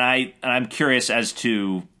 And I'm curious as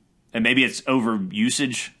to, and maybe it's over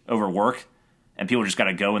usage, over work, and people just got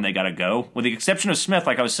to go when they got to go. With the exception of Smith,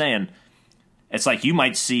 like I was saying, it's like you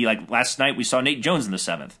might see, like last night we saw Nate Jones in the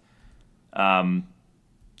 7th.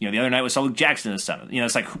 The other night we saw Luke Jackson in the 7th.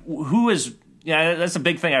 It's like who is, that's a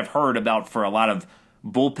big thing I've heard about for a lot of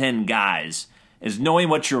bullpen guys is knowing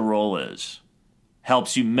what your role is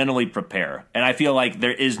helps you mentally prepare. And I feel like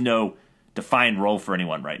there is no defined role for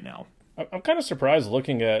anyone right now. I'm kind of surprised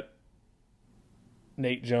looking at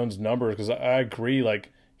Nate Jones' numbers because I agree,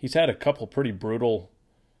 like he's had a couple pretty brutal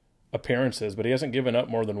appearances, but he hasn't given up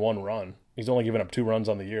more than 1 run. He's only given up 2 runs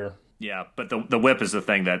on the year. Yeah, but the whip is the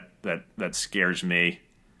thing that scares me.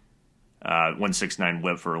 169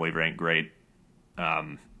 whip for a reliever ain't great.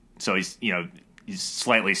 So he's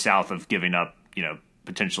slightly south of giving up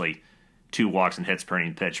potentially 2 walks and hits per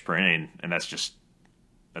inning pitch per inning, and that's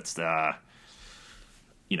the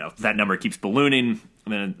that number keeps ballooning,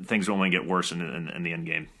 and then things will only get worse in the end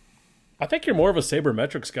game. I think you're more of a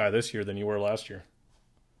sabermetrics guy this year than you were last year.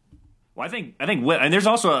 Well, I think whip, and there's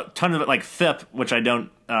also a ton of it like FIP, which I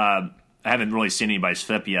haven't really seen anybody's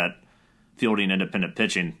FIP yet, fielding independent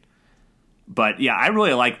pitching. But yeah, I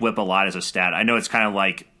really like whip a lot as a stat. I know it's kind of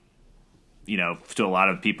like, to a lot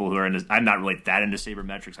of people who are into, I'm not really that into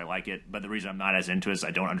sabermetrics. I like it, but the reason I'm not as into it is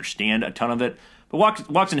I don't understand a ton of it. But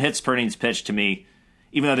walks and hits per innings pitch to me,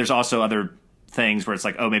 even though there's also other things where it's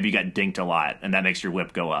like, oh, maybe you got dinked a lot, and that makes your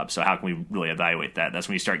whip go up. So how can we really evaluate that? That's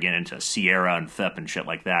when you start getting into Sierra and FIP and shit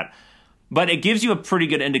like that. But it gives you a pretty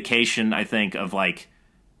good indication, I think, of like,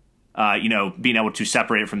 being able to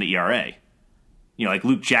separate it from the ERA. Like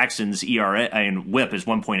Luke Jackson's ERA and whip is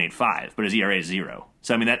 1.85, but his ERA is 0.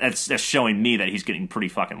 So I mean that's showing me that he's getting pretty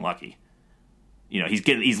fucking lucky.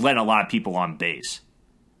 He's letting a lot of people on base,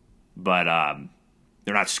 but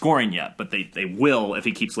they're not scoring yet. But they will if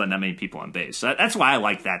he keeps letting that many people on base. So that's why I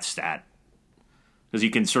like that stat, because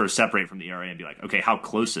you can sort of separate from the ERA and be like, okay, how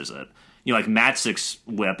close is it? Like Matzek's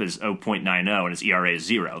whip is 0.90 and his ERA is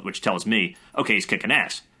 0, which tells me, okay, he's kicking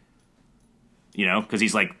ass. Because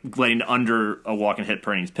he's like letting under a walk and hit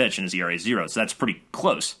per innings pitch and his ERA is 0. So that's pretty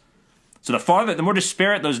close. So the more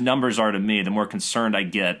disparate those numbers are to me, the more concerned I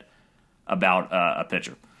get about a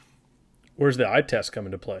pitcher. Where's the eye test come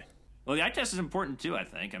into play? Well, the eye test is important too, I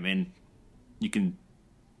think. I mean, you can,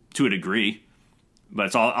 to a degree, but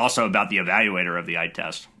it's also about the evaluator of the eye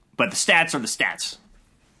test. But the stats are the stats.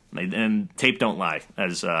 And tape don't lie,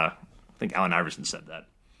 as I think Allen Iverson said that.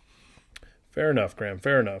 Fair enough, Graham.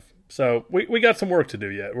 Fair enough. So we got some work to do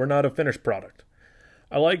yet. We're not a finished product.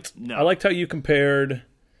 I liked how you compared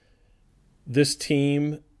this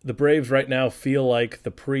team. The Braves right now feel like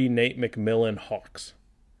the pre-Nate McMillan Hawks.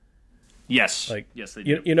 Yes. Like, yes, they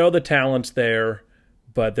do. The talent's there,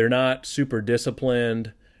 but they're not super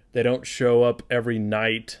disciplined. They don't show up every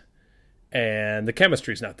night, and the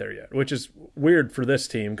chemistry's not there yet, which is weird for this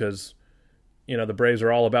team because the Braves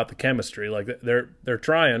are all about the chemistry. Like they're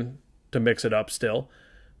trying to mix it up still,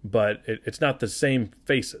 but it's not the same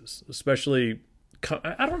faces, especially.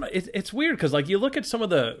 I don't know. It's weird because like you look at some of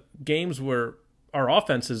the games where our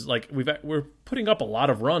offense is like we're putting up a lot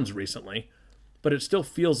of runs recently, but it still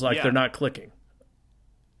feels like they're not clicking.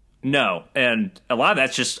 No, and a lot of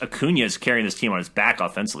that's just Acuna is carrying this team on his back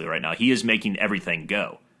offensively right now. He is making everything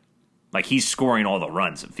go. Like he's scoring all the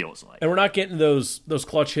runs, it feels like. And we're not getting those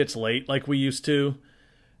clutch hits late like we used to.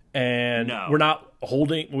 And we're not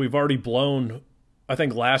holding. We've already blown. I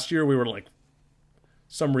think last year we were like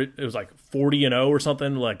it was like 40-0 or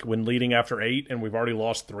something, like when leading after 8, and we've already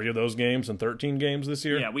lost 3 of those games in 13 games this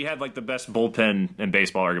year. Yeah, we had like the best bullpen in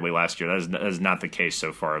baseball arguably last year. That is not the case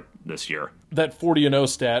so far this year. That 40-0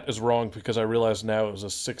 stat is wrong because I realize now it was a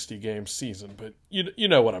 60-game season, but you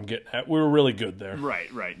know what I'm getting at. We were really good there.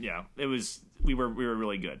 Right, yeah. We were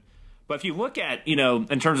really good. But if you look at,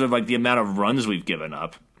 in terms of like the amount of runs we've given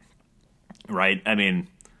up, right? I mean,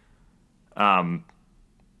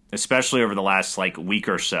 especially over the last like week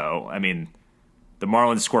or so. I mean, the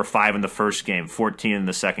Marlins score 5 in the first game, 14 in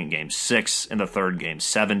the second game, 6 in the third game,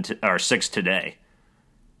 6 today.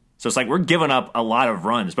 So it's like we're giving up a lot of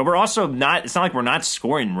runs, but we're also not. It's not like we're not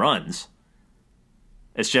scoring runs.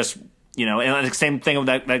 It's just and the same thing with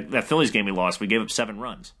that Phillies game we lost. We gave up 7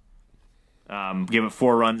 runs. Gave up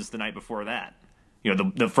 4 runs the night before that.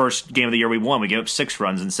 The first game of the year we won, we gave up 6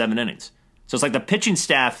 runs in 7 innings. So it's like the pitching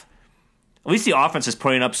staff. At least the offense is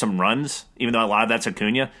putting up some runs, even though a lot of that's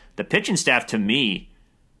Acuna. The pitching staff, to me,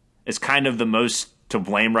 is kind of the most to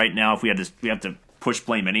blame right now. If we have to push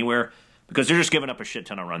blame anywhere, because they're just giving up a shit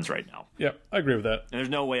ton of runs right now. Yeah, I agree with that. And there's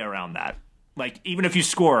no way around that. Like even if you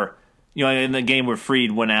score, in the game where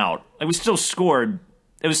Fried went out, like we still scored.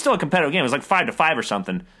 It was still a competitive game. It was like 5-5 or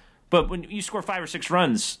something. But when you score 5 or 6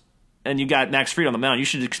 runs and you got Max Fried on the mound, you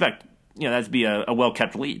should expect that to be a well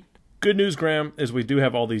kept lead. Good news, Graham, is we do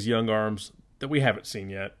have all these young arms that we haven't seen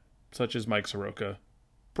yet, such as Mike Soroka,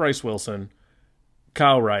 Bryce Wilson,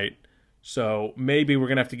 Kyle Wright. So maybe we're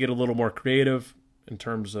going to have to get a little more creative in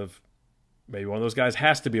terms of maybe one of those guys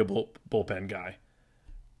has to be a bullpen guy.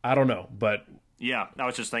 I don't know, but... Yeah, I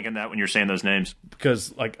was just thinking that when you're saying those names.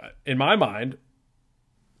 Because, like, in my mind,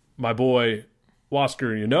 my boy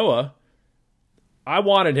Huascar Ynoa, I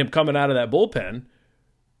wanted him coming out of that bullpen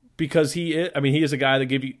because he is a guy that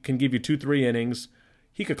can give you 2-3 innings.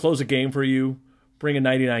 He could close a game for you, bring a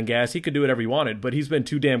 99 gas. He could do whatever he wanted, but he's been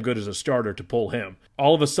too damn good as a starter to pull him.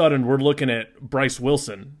 All of a sudden, we're looking at Bryce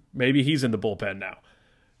Wilson. Maybe he's in the bullpen now.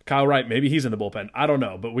 Kyle Wright, maybe he's in the bullpen. I don't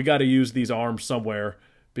know, but we got to use these arms somewhere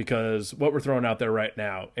because what we're throwing out there right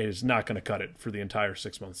now is not going to cut it for the entire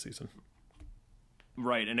 6-month season.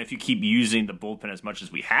 Right, and if you keep using the bullpen as much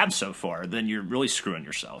as we have so far, then you're really screwing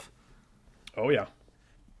yourself. Oh, yeah.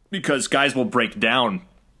 Because guys will break down,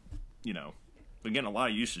 we're getting a lot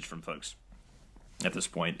of usage from folks at this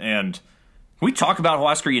point. And can we talk about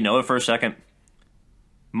Huascar Ynoa for a second?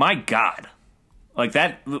 My God. Like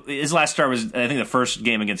that, his last start was, I think, the first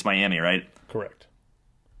game against Miami, right? Correct.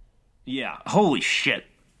 Yeah. Holy shit.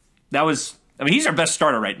 He's our best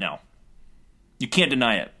starter right now. You can't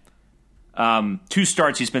deny it. 2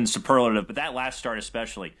 starts, he's been superlative, but that last start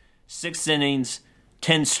especially. 6 innings,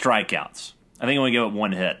 10 strikeouts. I think I only gave up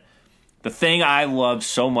 1 hit. The thing I love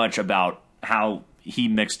so much about how he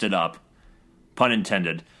mixed it up, pun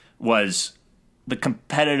intended, was the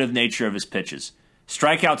competitive nature of his pitches.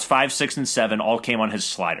 Strikeouts 5, 6, and 7 all came on his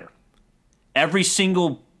slider. Every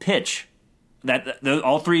single pitch,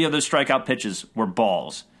 all 3 of those strikeout pitches were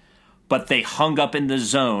balls, but they hung up in the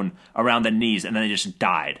zone around the knees, and then they just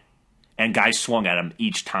died. And guys swung at him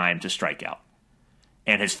each time to strike out.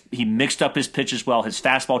 And he mixed up his pitches well. His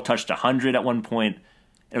fastball touched 100 at one point.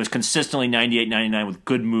 It was consistently 98, 99 with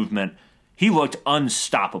good movement. He looked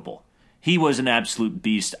unstoppable. He was an absolute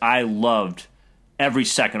beast. I loved every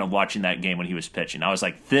second of watching that game when he was pitching. I was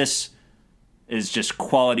like, this is just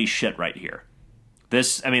quality shit right here. You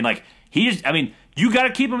got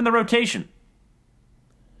to keep him in the rotation.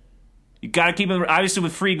 You got to keep him, obviously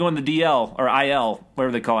with Fried going the DL or IL,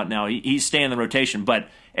 whatever they call it now, he's staying in the rotation. But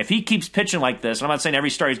if he keeps pitching like this, and I'm not saying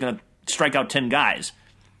every start he's going to strike out 10 guys,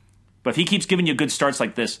 but if he keeps giving you good starts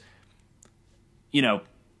like this,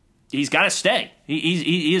 he's got to stay.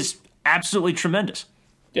 He is absolutely tremendous.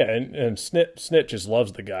 Yeah, and Snit just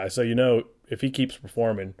loves the guy. So, if he keeps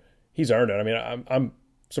performing, he's earned it. I mean, I'm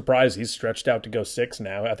surprised he's stretched out to go 6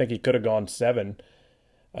 now. I think he could have gone 7.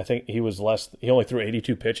 I think he only threw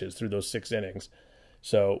 82 pitches through those 6 innings.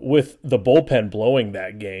 So with the bullpen blowing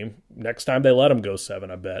that game, next time they let them go 7,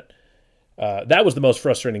 I bet. That was the most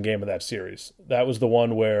frustrating game of that series. That was the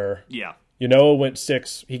one where Yeah. Went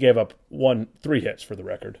 6. He gave up 3 hits for the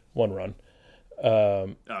record, 1 run.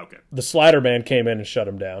 Okay. The slider man came in and shut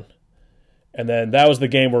him down. And then that was the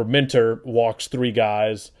game where Minter walks 3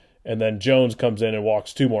 guys, and then Jones comes in and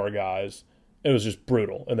walks 2 more guys. It was just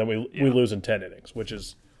brutal. And then we lose in 10 innings, which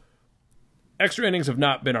is extra innings have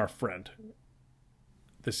not been our friend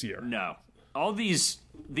this year. No. All these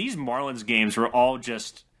Marlins games were all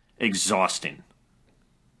just exhausting.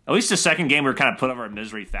 At least the second game we were kind of put over our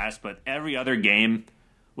misery fast, but every other game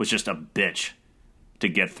was just a bitch to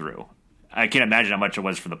get through. I can't imagine how much it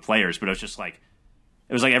was for the players, but it was like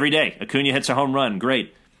every day. Acuna hits a home run,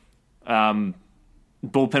 great.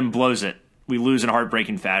 Bullpen blows it. We lose in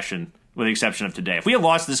heartbreaking fashion, with the exception of today. If we had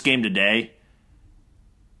lost this game today,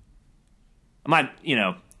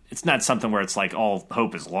 it's not something where it's like all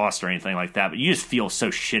hope is lost or anything like that, but you just feel so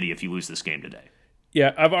shitty if you lose this game today.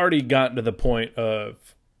 Yeah, I've already gotten to the point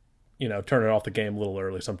of, turning off the game a little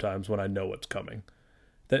early sometimes when I know what's coming.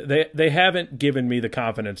 They haven't given me the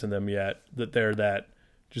confidence in them yet that they're that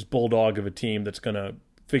just bulldog of a team that's going to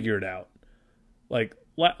figure it out. Like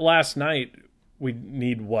last night, we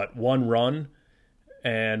need 1 run,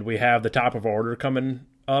 and we have the top of our order coming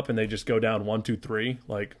up, and they just go down 1, 2, 3.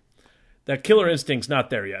 Like that killer instinct's not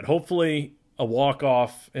there yet. Hopefully, a walk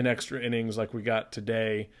off in extra innings like we got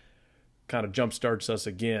today kind of jump starts us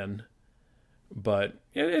again. But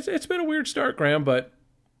it's been a weird start, Graham. But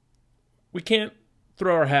we can't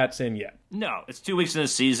throw our hats in yet. No, it's 2 weeks in the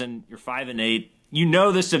season. You're 5-8. You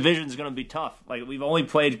know this division is going to be tough. Like, we've only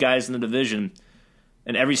played guys in the division,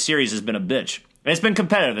 and every series has been a bitch. And it's been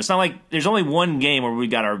competitive. It's not like there's only one game where we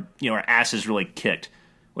got our asses really kicked,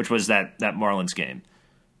 which was that Marlins game.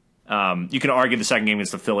 You can argue the second game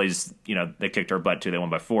against the Phillies, they kicked our butt too. They won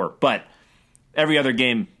by 4. But every other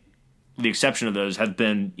game, with the exception of those, have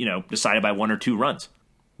been, decided by 1 or 2 runs.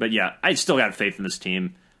 But yeah, I still got faith in this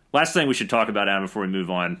team. Last thing we should talk about, Adam, before we move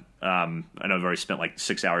on, I know I've already spent like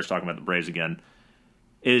 6 hours talking about the Braves again,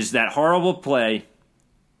 is that horrible play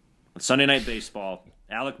on Sunday Night Baseball.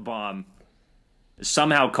 Alec Baum is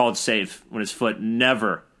somehow called safe when his foot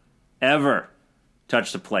never, ever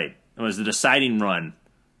touched the plate. It was the deciding run,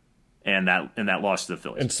 and that loss to the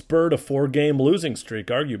Phillies. And spurred a 4-game losing streak,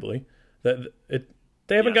 arguably.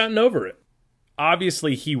 They haven't gotten over it.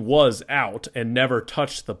 Obviously, he was out and never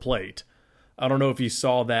touched the plate. I don't know if you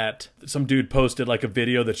saw that. Some dude posted like a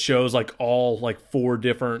video that shows like all like 4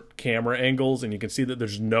 different camera angles, and you can see that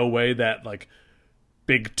there's no way that like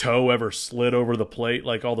big toe ever slid over the plate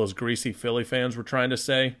like all those greasy Philly fans were trying to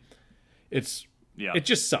say. It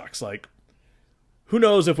just sucks. Like, who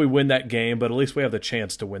knows if we win that game, but at least we have the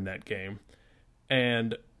chance to win that game.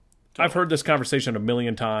 And I've heard this conversation a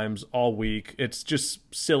million times all week. It's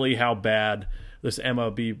just silly how bad this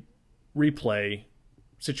MLB replay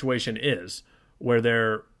situation is, where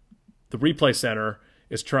the replay center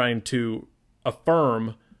is trying to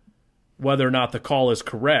affirm whether or not the call is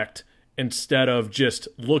correct instead of just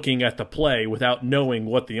looking at the play without knowing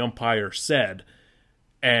what the umpire said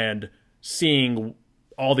and seeing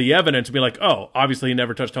all the evidence and be like, oh, obviously he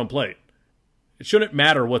never touched home plate. It shouldn't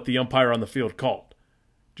matter what the umpire on the field called.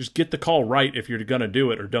 Just get the call right if you're going to do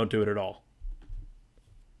it, or don't do it at all.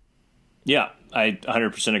 Yeah, I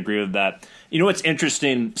 100% agree with that. You know what's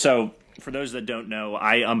interesting? So, for those that don't know,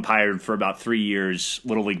 I umpired for about 3 years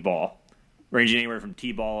Little League ball, ranging anywhere from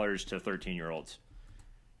T-ballers to 13-year-olds.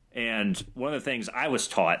 And one of the things I was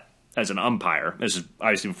taught as an umpire, this is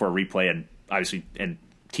obviously before replay, and obviously in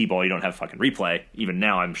T-ball you don't have fucking replay, even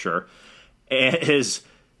now I'm sure, is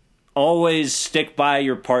always stick by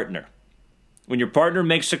your partner. When your partner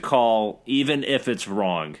makes a call, even if it's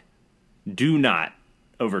wrong, do not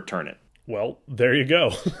overturn it. Well, there you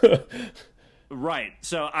go. Right.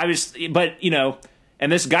 So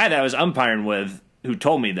and this guy that I was umpiring with who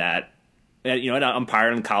told me that, and I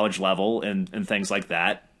umpired on college level and things like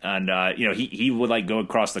that. And, he would like go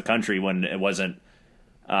across the country when it wasn't,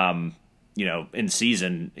 in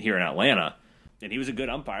season here in Atlanta. And he was a good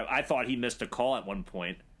umpire. I thought he missed a call at one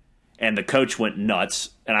point, and the coach went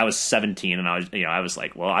nuts. And I was 17, and I was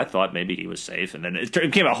like, well, I thought maybe he was safe. And then it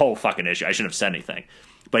became a whole fucking issue. I shouldn't have said anything.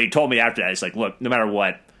 But he told me after that, he's like, look, no matter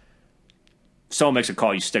what, if someone makes a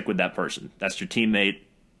call, you stick with that person. That's your teammate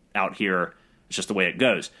out here. It's just the way it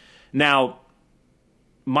goes. Now,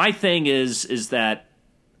 my thing is that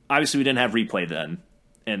obviously we didn't have replay then,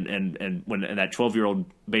 and when in that 12-year-old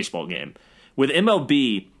baseball game. With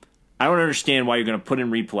MLB, I don't understand why you're going to put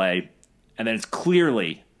in replay, and then it's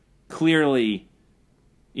clearly, the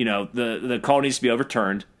call needs to be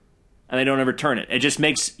overturned. and they don't overturn it. It just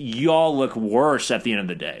makes y'all look worse at the end of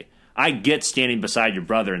the day. I get standing beside your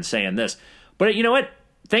brother and saying this, but you know what?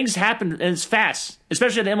 Things happen and it's fast,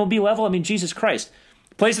 especially at the MLB level. I mean, Jesus Christ.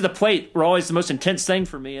 Plays at the plate were always the most intense thing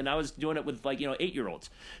for me, and I was doing it with 8-year-olds.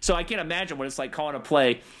 So I can't imagine what it's like calling a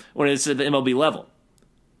play when it's at the MLB level.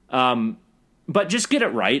 But just get it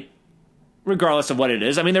right, regardless of what it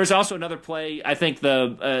is. I mean, there's also another play, I think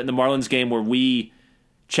the Marlins game where we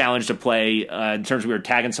challenged a play in terms of we were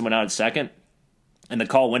tagging someone out at second, and the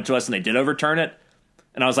call went to us and they did overturn it.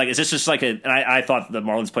 And I was like, is this just like and I thought the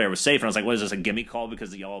Marlins player was safe, and I was like, what is this, a gimme call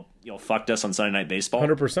because y'all fucked us on Sunday Night Baseball?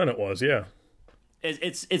 100% it was, yeah.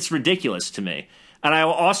 It's ridiculous to me. And I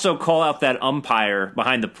will also call out that umpire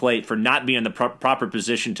behind the plate for not being in the proper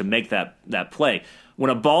position to make that play.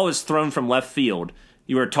 When a ball is thrown from left field,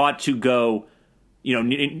 you are taught to go,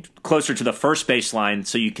 closer to the first baseline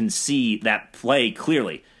so you can see that play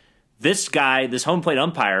clearly. This guy, this home plate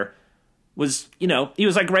umpire, was, he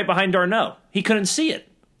was like right behind d'Arnaud. He couldn't see it.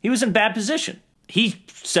 He was in bad position. He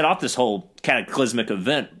set off this whole cataclysmic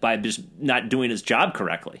event by just not doing his job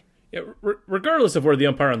correctly. Yeah, regardless of where the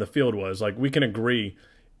umpire on the field was, we can agree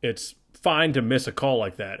it's fine to miss a call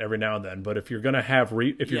like that every now and then. But if you're gonna have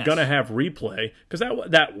replay, because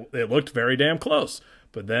that it looked very damn close,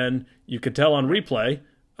 but then you could tell on replay,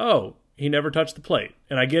 oh, he never touched the plate.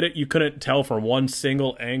 And I get it, you couldn't tell from one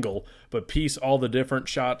single angle, but piece all the different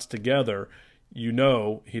shots together, he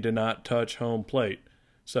did not touch home plate.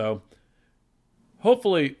 So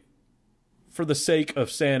hopefully, for the sake of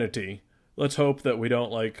sanity, let's hope that we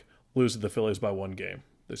don't lose to the Phillies by 1 game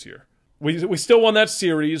this year. We still won that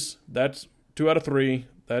series. That's 2 out of 3.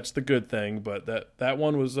 That's the good thing. But that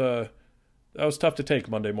one was tough to take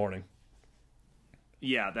Monday morning.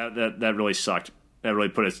 Yeah, that really sucked. That really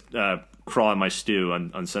put a craw in my stew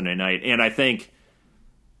on Sunday night. And I think,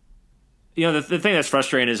 the thing that's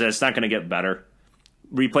frustrating is that it's not going to get better.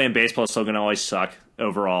 Replaying baseball is still going to always suck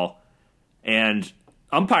overall. And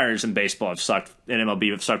umpires in baseball have sucked, and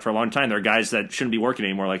MLB have sucked for a long time. There are guys that shouldn't be working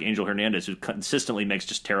anymore, like Angel Hernandez, who consistently makes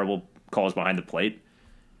just terrible calls behind the plate.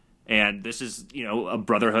 And this is, a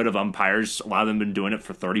brotherhood of umpires. A lot of them have been doing it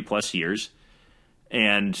for 30-plus years.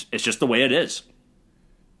 And it's just the way it is.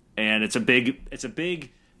 And it's a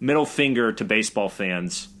big middle finger to baseball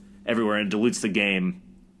fans everywhere, and it dilutes the game,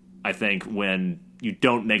 I think, when you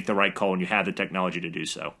don't make the right call and you have the technology to do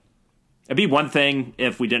so. It'd be one thing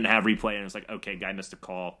if we didn't have replay and it's like, okay, guy missed a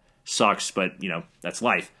call, sucks, but, that's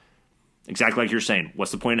life. Exactly like you're saying.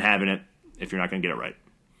 What's the point in having it if you're not going to get it right?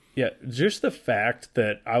 Yeah, just the fact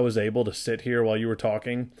that I was able to sit here while you were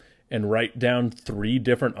talking and write down 3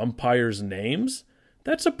 different umpires' names,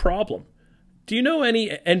 that's a problem. Do you know any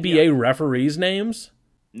NBA referees' names?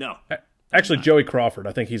 No. Actually, Joey Crawford.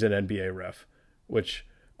 I think he's an NBA ref, which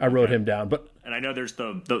I wrote him down. And I know there's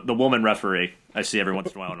the woman referee I see every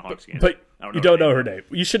once in a while in Hawks games. But you don't know her name.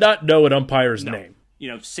 You should not know an umpire's name.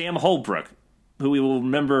 Sam Holbrook, who we will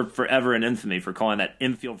remember forever in infamy for calling that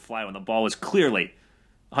infield fly when the ball was clearly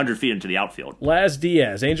 100 feet into the outfield. Laz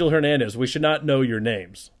Diaz, Angel Hernandez, we should not know your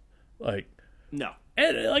names. No.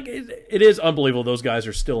 And it is unbelievable those guys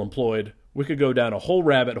are still employed. We could go down a whole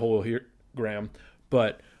rabbit hole here, Graham,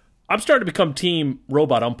 but I'm starting to become team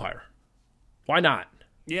robot umpire. Why not?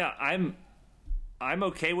 Yeah, I'm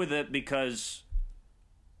okay with it because,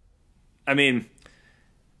 I mean,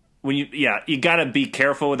 you got to be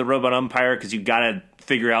careful with the robot umpire because you got to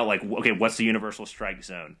figure out okay, what's the universal strike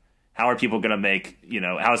zone? How are people going to make,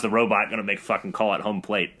 how is the robot going to make fucking call at home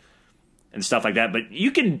plate and stuff like that? But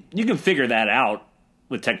you can figure that out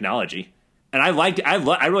with technology. And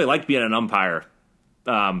I really liked being an umpire.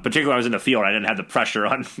 Particularly when I was in the field, I didn't have the pressure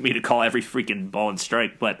on me to call every freaking ball and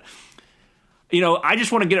strike. But, I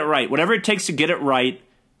just want to get it right. Whatever it takes to get it right,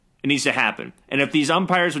 it needs to happen. And if these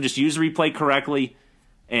umpires would just use the replay correctly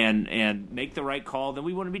and make the right call, then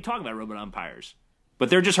we wouldn't be talking about robot umpires. But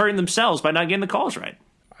they're just hurting themselves by not getting the calls right.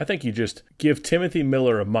 I think you just give Timothy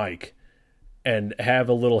Miller a mic and have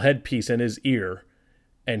a little headpiece in his ear,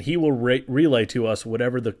 and he will relay to us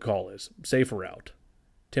whatever the call is, safe or out.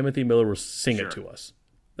 Timothy Miller will sing it to us.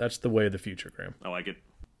 That's the way of the future, Graham. I like it.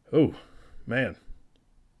 Oh, man.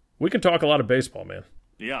 We can talk a lot of baseball, man.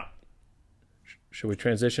 Yeah. Should we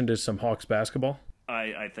transition to some Hawks basketball?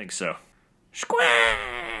 I think so.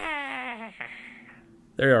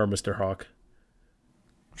 There you are, Mr. Hawk.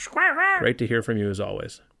 Great to hear from you as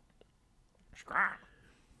always.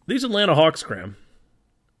 These Atlanta Hawks, Graham,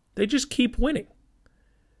 they just keep winning.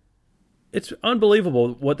 It's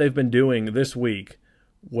unbelievable what they've been doing this week,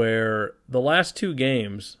 where the last 2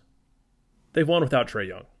 games, they've won without Trae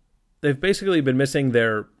Young. They've basically been missing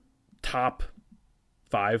their top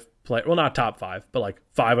 5 play, well, not top 5, but like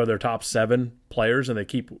 5 of their top 7 players, and they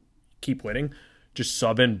keep winning. Just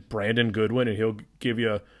sub in Brandon Goodwin, and he'll give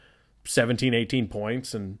you 17, 18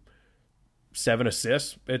 points and 7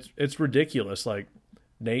 assists. It's ridiculous. Like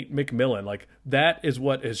Nate McMillan, like that is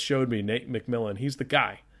what has showed me Nate McMillan. He's the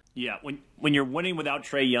guy. Yeah, when you're winning without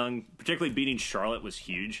Trae Young, particularly beating Charlotte was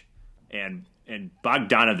huge, and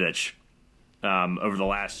Bogdanovich over the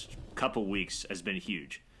last couple weeks has been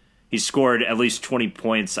huge. He's scored at least 20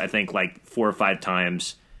 points, I think, like 4 or 5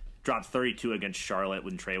 times. Dropped 32 against Charlotte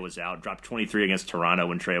when Trae was out. Dropped 23 against Toronto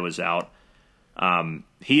when Trae was out.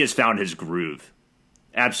 He has found his groove.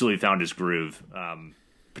 Absolutely found his groove,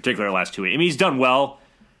 particularly the last 2 weeks. I mean, he's done well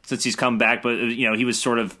since he's come back, but he was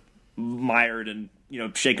sort of mired and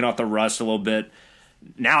shaking off the rust a little bit.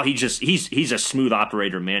 Now he's a smooth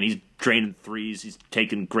operator, man. He's draining threes. He's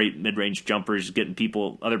taking great mid-range jumpers, getting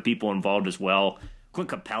other people involved as well. Clint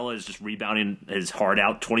Capella is just rebounding his heart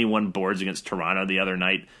out. 21 boards against Toronto the other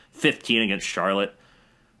night, 15 against Charlotte.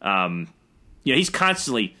 He's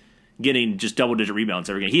constantly getting just double-digit rebounds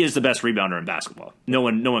every game. He is the best rebounder in basketball. No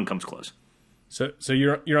one comes close. So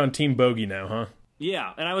you're on Team Bogey now, huh?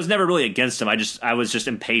 Yeah, and I was never really against him. I was just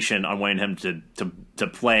impatient on wanting him to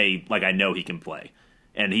play like I know he can play,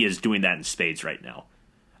 and he is doing that in spades right now.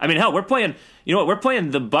 I mean, hell, we're playing. You know what? We're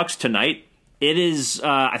playing the Bucks tonight. It is.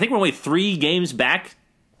 I think we're only 3 games back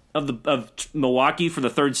of Milwaukee for the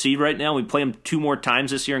 3rd seed right now. We play them 2 more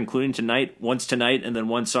times this year, including tonight. Once tonight, and then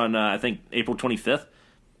once on I think April 25th.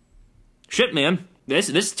 Shit, man,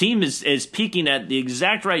 this team is peaking at the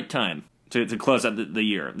exact right time to close out the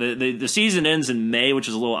year. The season ends in May, which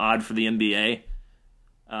is a little odd for the NBA.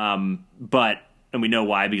 And we know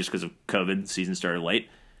why, because of COVID. The season started late.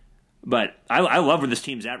 But I love where this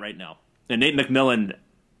team's at right now. And Nate McMillan,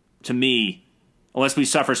 to me, unless we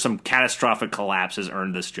suffer some catastrophic collapse, has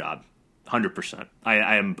earned this job. 100%.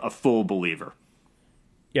 I am a full believer.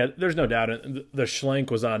 Yeah, there's no doubt. The Schlenk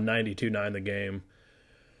was on 92.9 The Game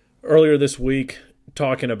earlier this week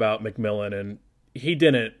talking about McMillan, and he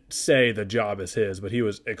didn't say the job is his, but he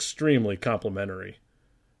was extremely complimentary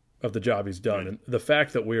of the job he's done. And the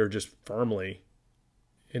fact that we are just firmly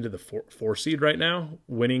into the 4 seed right now,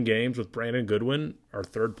 winning games with Brandon Goodwin, our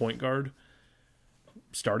 3rd point guard,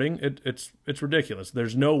 starting, it's ridiculous.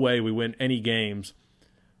 There's no way we win any games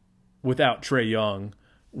without Trae Young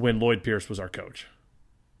when Lloyd Pierce was our coach.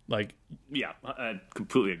 Like, yeah, I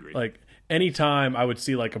completely agree. Like, anytime I would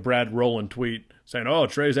see like a Brad Rowland tweet saying, "Oh,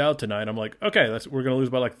 Trae's out tonight," I'm like, okay, we're going to lose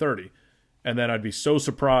by like 30. And then I'd be so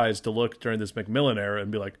surprised to look during this McMillan era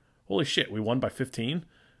and be like, holy shit, we won by 15?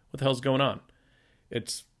 What the hell's going on?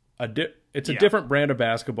 It's a different brand of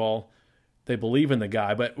basketball. They believe in the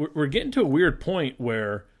guy, but we're getting to a weird point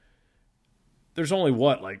where there's only,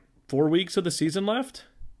 4 weeks of the season left?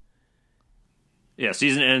 Yeah,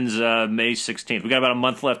 season ends May 16th. We got about a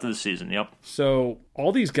month left of the season, yep. So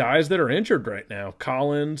all these guys that are injured right now,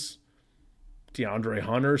 Collins, DeAndre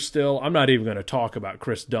Hunter still. I'm not even going to talk about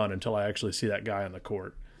Chris Dunn until I actually see that guy on the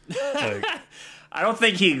court. I don't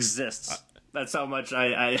think he exists. That's how much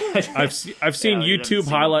I've seen YouTube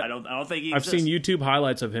highlights. I don't think he I've exists. seen YouTube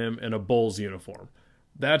highlights of him in a Bulls uniform.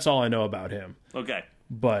 That's all I know about him. Okay.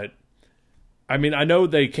 But I mean, I know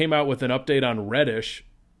they came out with an update on Reddish,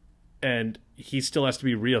 and he still has to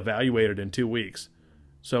be reevaluated in 2 weeks.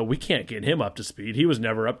 So we can't get him up to speed. He was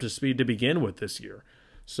never up to speed to begin with this year.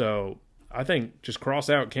 So I think just cross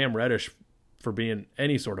out Cam Reddish for being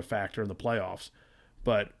any sort of factor in the playoffs.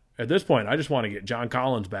 But at this point, I just want to get John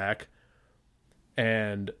Collins back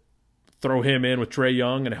and throw him in with Trae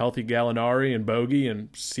Young and a healthy Gallinari and Bogey and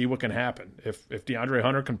see what can happen. If DeAndre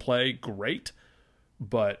Hunter can play, great.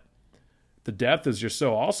 But the depth is just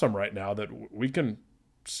so awesome right now that we can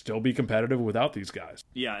still be competitive without these guys.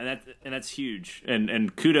 Yeah, and that's huge.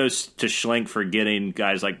 And kudos to Schlenk for getting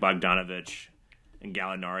guys like Bogdanovich and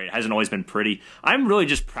Gallinari. It hasn't always been pretty. I'm really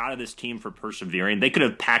just proud of this team for persevering. They could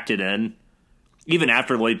have packed it in, even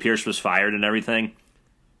after Lloyd Pierce was fired and everything.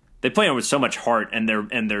 They play it with so much heart, and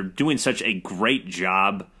they're doing such a great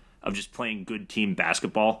job of just playing good team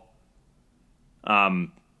basketball.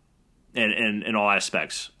 In all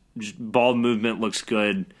aspects. Just ball movement looks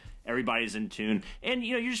good. Everybody's in tune. And,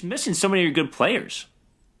 you're just missing so many of your good players.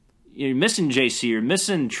 You're missing JC. You're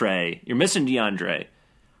missing Trae. You're missing DeAndre.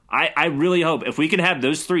 I really hope if we can have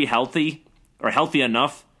those 3 healthy or healthy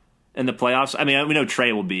enough in the playoffs. I mean, we know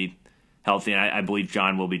Trae will be healthy, and I believe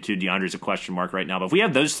John will be too. DeAndre's a question mark right now. But if we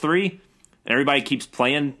have those 3 and everybody keeps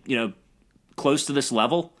playing, close to this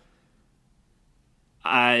level,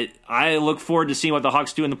 I look forward to seeing what the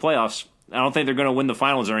Hawks do in the playoffs. I don't think they're going to win the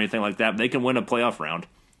finals or anything like that, but they can win a playoff round.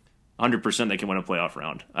 100% they can win a playoff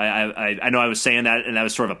round. I know I was saying that, and that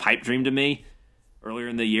was sort of a pipe dream to me earlier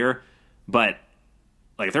in the year. But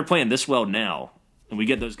like if they're playing this well now, and we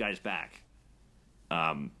get those guys back,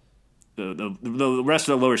 the rest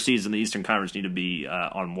of the lower seeds in the Eastern Conference need to be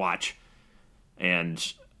on watch.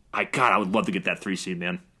 And I would love to get that 3 seed,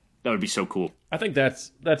 man. That would be so cool. I think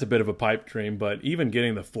that's a bit of a pipe dream, but even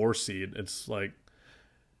getting the 4 seed, it's like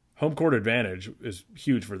home court advantage is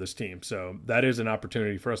huge for this team. So that is an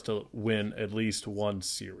opportunity for us to win at least one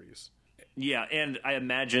series. Yeah, and I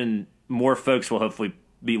imagine more folks will hopefully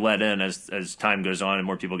be let in as time goes on and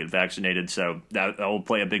more people get vaccinated. So that will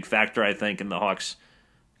play a big factor, I think, in the Hawks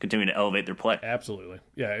continuing to elevate their play. Absolutely.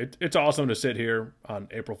 Yeah, it's awesome to sit here on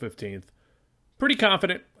April 15th. Pretty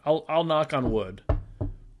confident. I'll knock on wood.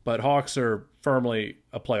 But Hawks are firmly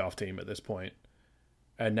a playoff team at this point.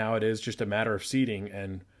 And now it is just a matter of seeding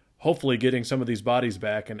and hopefully getting some of these bodies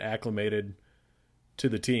back and acclimated to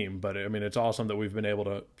the team. But, I mean, it's awesome that we've been able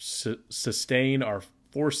to sustain our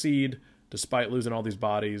 4 seed despite losing all these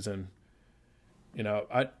bodies. And, you know,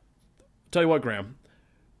 I tell you what, Graham,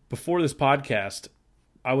 before this podcast,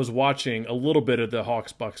 I was watching a little bit of the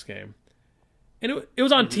Hawks-Bucks game. And it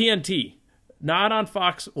was on TNT, not on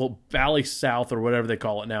Fox, well, Valley South or whatever they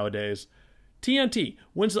call it nowadays. TNT.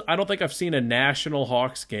 I don't think I've seen a national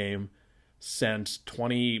Hawks game since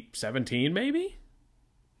 2017, maybe?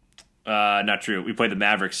 Not true. We played the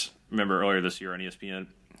Mavericks, remember, earlier this year on ESPN.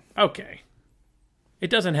 Okay. It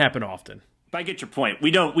doesn't happen often. But I get your point.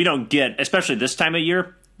 We don't get, especially this time of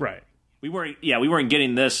year. Right. We weren't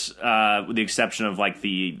getting this with the exception of like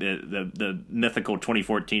the mythical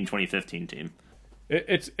 2014-2015 team.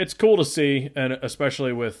 It's cool to see, and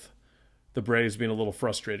especially with the Braves being a little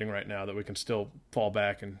frustrating right now, that we can still fall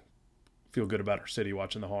back and feel good about our city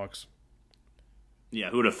watching the Hawks. Yeah,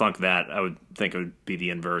 who would have thunk that? I would think it would be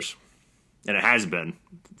the inverse. And it has been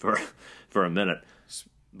for a minute.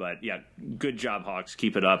 But, yeah, good job, Hawks.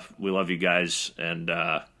 Keep it up. We love you guys. And,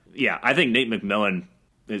 I think Nate McMillan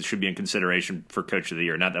should be in consideration for Coach of the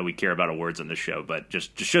Year. Not that we care about awards on this show, but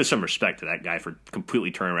just show some respect to that guy for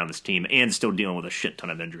completely turning around this team and still dealing with a shit ton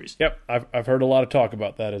of injuries. Yep, I've heard a lot of talk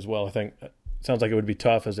about that as well. I think it sounds like it would be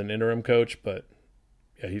tough as an interim coach, but,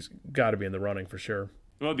 yeah, he's got to be in the running for sure.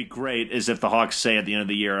 What would be great is if the Hawks say at the end of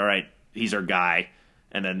the year, all right, he's our guy,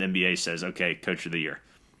 and then the NBA says, okay, Coach of the Year.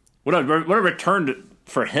 What a return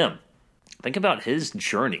for him. Think about his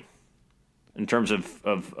journey in terms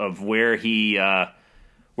of where he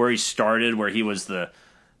started, where he was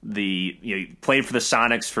he played for the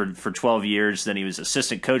Sonics for 12 years, then he was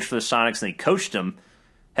assistant coach for the Sonics, then he coached him,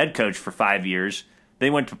 head coach for 5 years. Then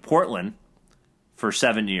he went to Portland for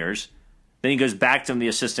 7 years. Then he goes back to the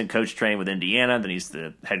assistant coach training with Indiana. Then he's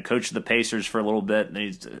the head coach of the Pacers for a little bit. Then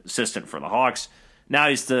he's the assistant for the Hawks. Now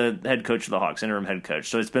he's the head coach of the Hawks, interim head coach.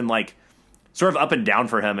 So it's been like sort of up and down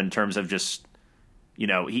for him in terms of just,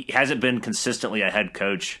 he hasn't been consistently a head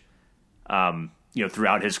coach,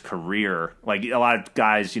 throughout his career. Like a lot of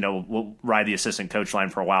guys, will ride the assistant coach line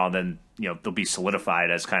for a while and then, they'll be solidified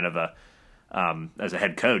as kind of as a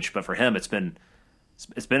head coach. But for him, it's been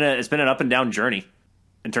an up and down journey.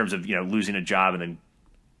 In terms of, losing a job and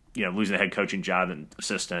then, losing a head coaching job and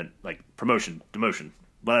assistant, like promotion, demotion,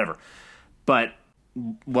 whatever. But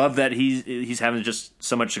love that he's having just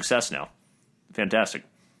so much success now. Fantastic.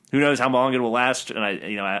 Who knows how long it will last?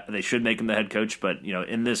 And they should make him the head coach. But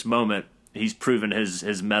in this moment, he's proven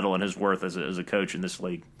his mettle and his worth as a coach in this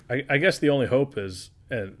league. I guess the only hope is,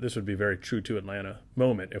 and this would be very true to Atlanta,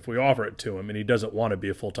 moment if we offer it to him and he doesn't want to be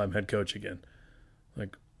a full-time head coach again.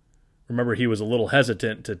 Like. Remember, he was a little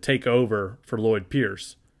hesitant to take over for Lloyd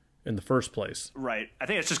Pierce in the first place. Right. I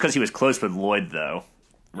think it's just because he was close with Lloyd, though.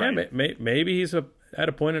 Right. Yeah, maybe he's at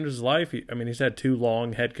a point in his life. He's had 2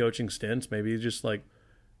 long head coaching stints. Maybe he just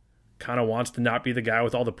kind of wants to not be the guy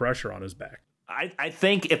with all the pressure on his back. I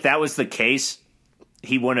think if that was the case,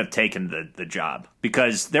 he wouldn't have taken the job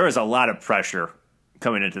because there was a lot of pressure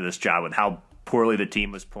coming into this job with how poorly the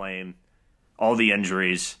team was playing, all the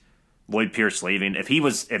injuries. Lloyd Pierce leaving. If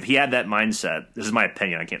he had that mindset, this is my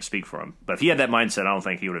opinion, I can't speak for him, but if he had that mindset, I don't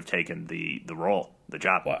think he would have taken the role, the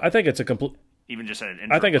job. Well, I think it's even just an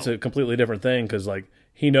I think it's a completely different thing because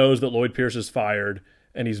he knows that Lloyd Pierce is fired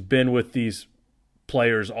and he's been with these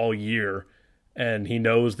players all year and he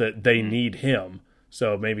knows that they need him.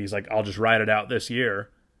 So maybe he's like, I'll just ride it out this year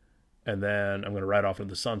and then I'm going to ride off into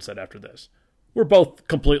the sunset after this. We're both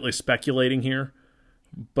completely speculating here,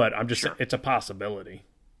 but I'm just saying it's a possibility.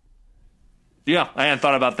 Yeah, I hadn't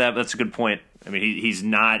thought about that. But that's a good point. I mean, he's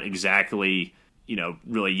not exactly,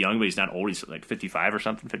 really young, but he's not old. He's like 55 or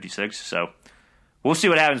something, 56. So we'll see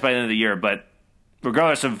what happens by the end of the year. But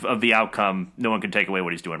regardless of the outcome, no one can take away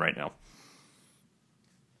what he's doing right now.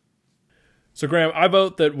 So, Graham, I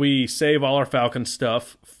vote that we save all our Falcons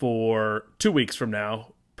stuff for 2 weeks from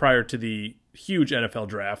now, prior to the huge NFL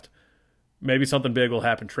draft. Maybe something big will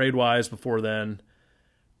happen trade-wise before then.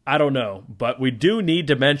 I don't know. But we do need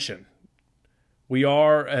to mention we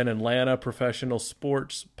are an Atlanta professional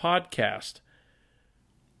sports podcast.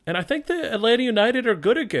 And I think the Atlanta United are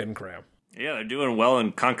good again, Graham. Yeah, they're doing well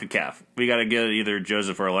in CONCACAF. We got to get either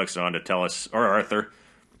Joseph or Alexa on to tell us, or Arthur,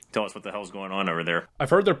 tell us what the hell's going on over there. I've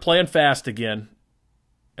heard they're playing fast again,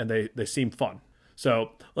 and they seem fun.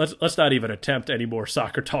 So let's not even attempt any more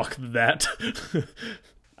soccer talk than that.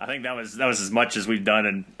 I think that was as much as we've done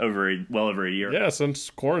in over a year. Yeah, since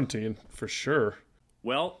quarantine, for sure.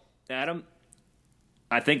 Well, Adam,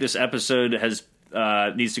 I think this episode has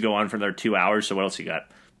needs to go on for another 2 hours, so what else you got?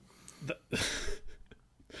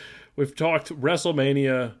 We've talked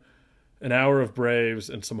WrestleMania, an hour of Braves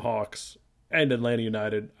and some Hawks, and Atlanta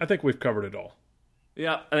United. I think we've covered it all.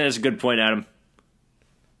 Yeah, I think that's a good point, Adam.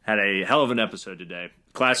 Had a hell of an episode today.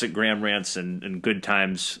 Classic Graham rants and good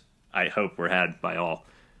times, I hope, were had by all.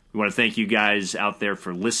 We want to thank you guys out there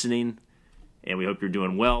for listening, and we hope you're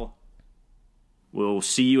doing well. We'll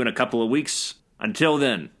see you in a couple of weeks. Until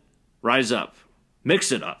then, rise up,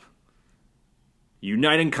 mix it up,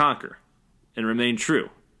 unite and conquer, and remain true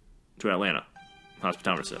to Atlanta.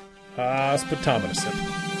 Hospitometer.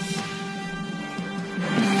 Hospitometer.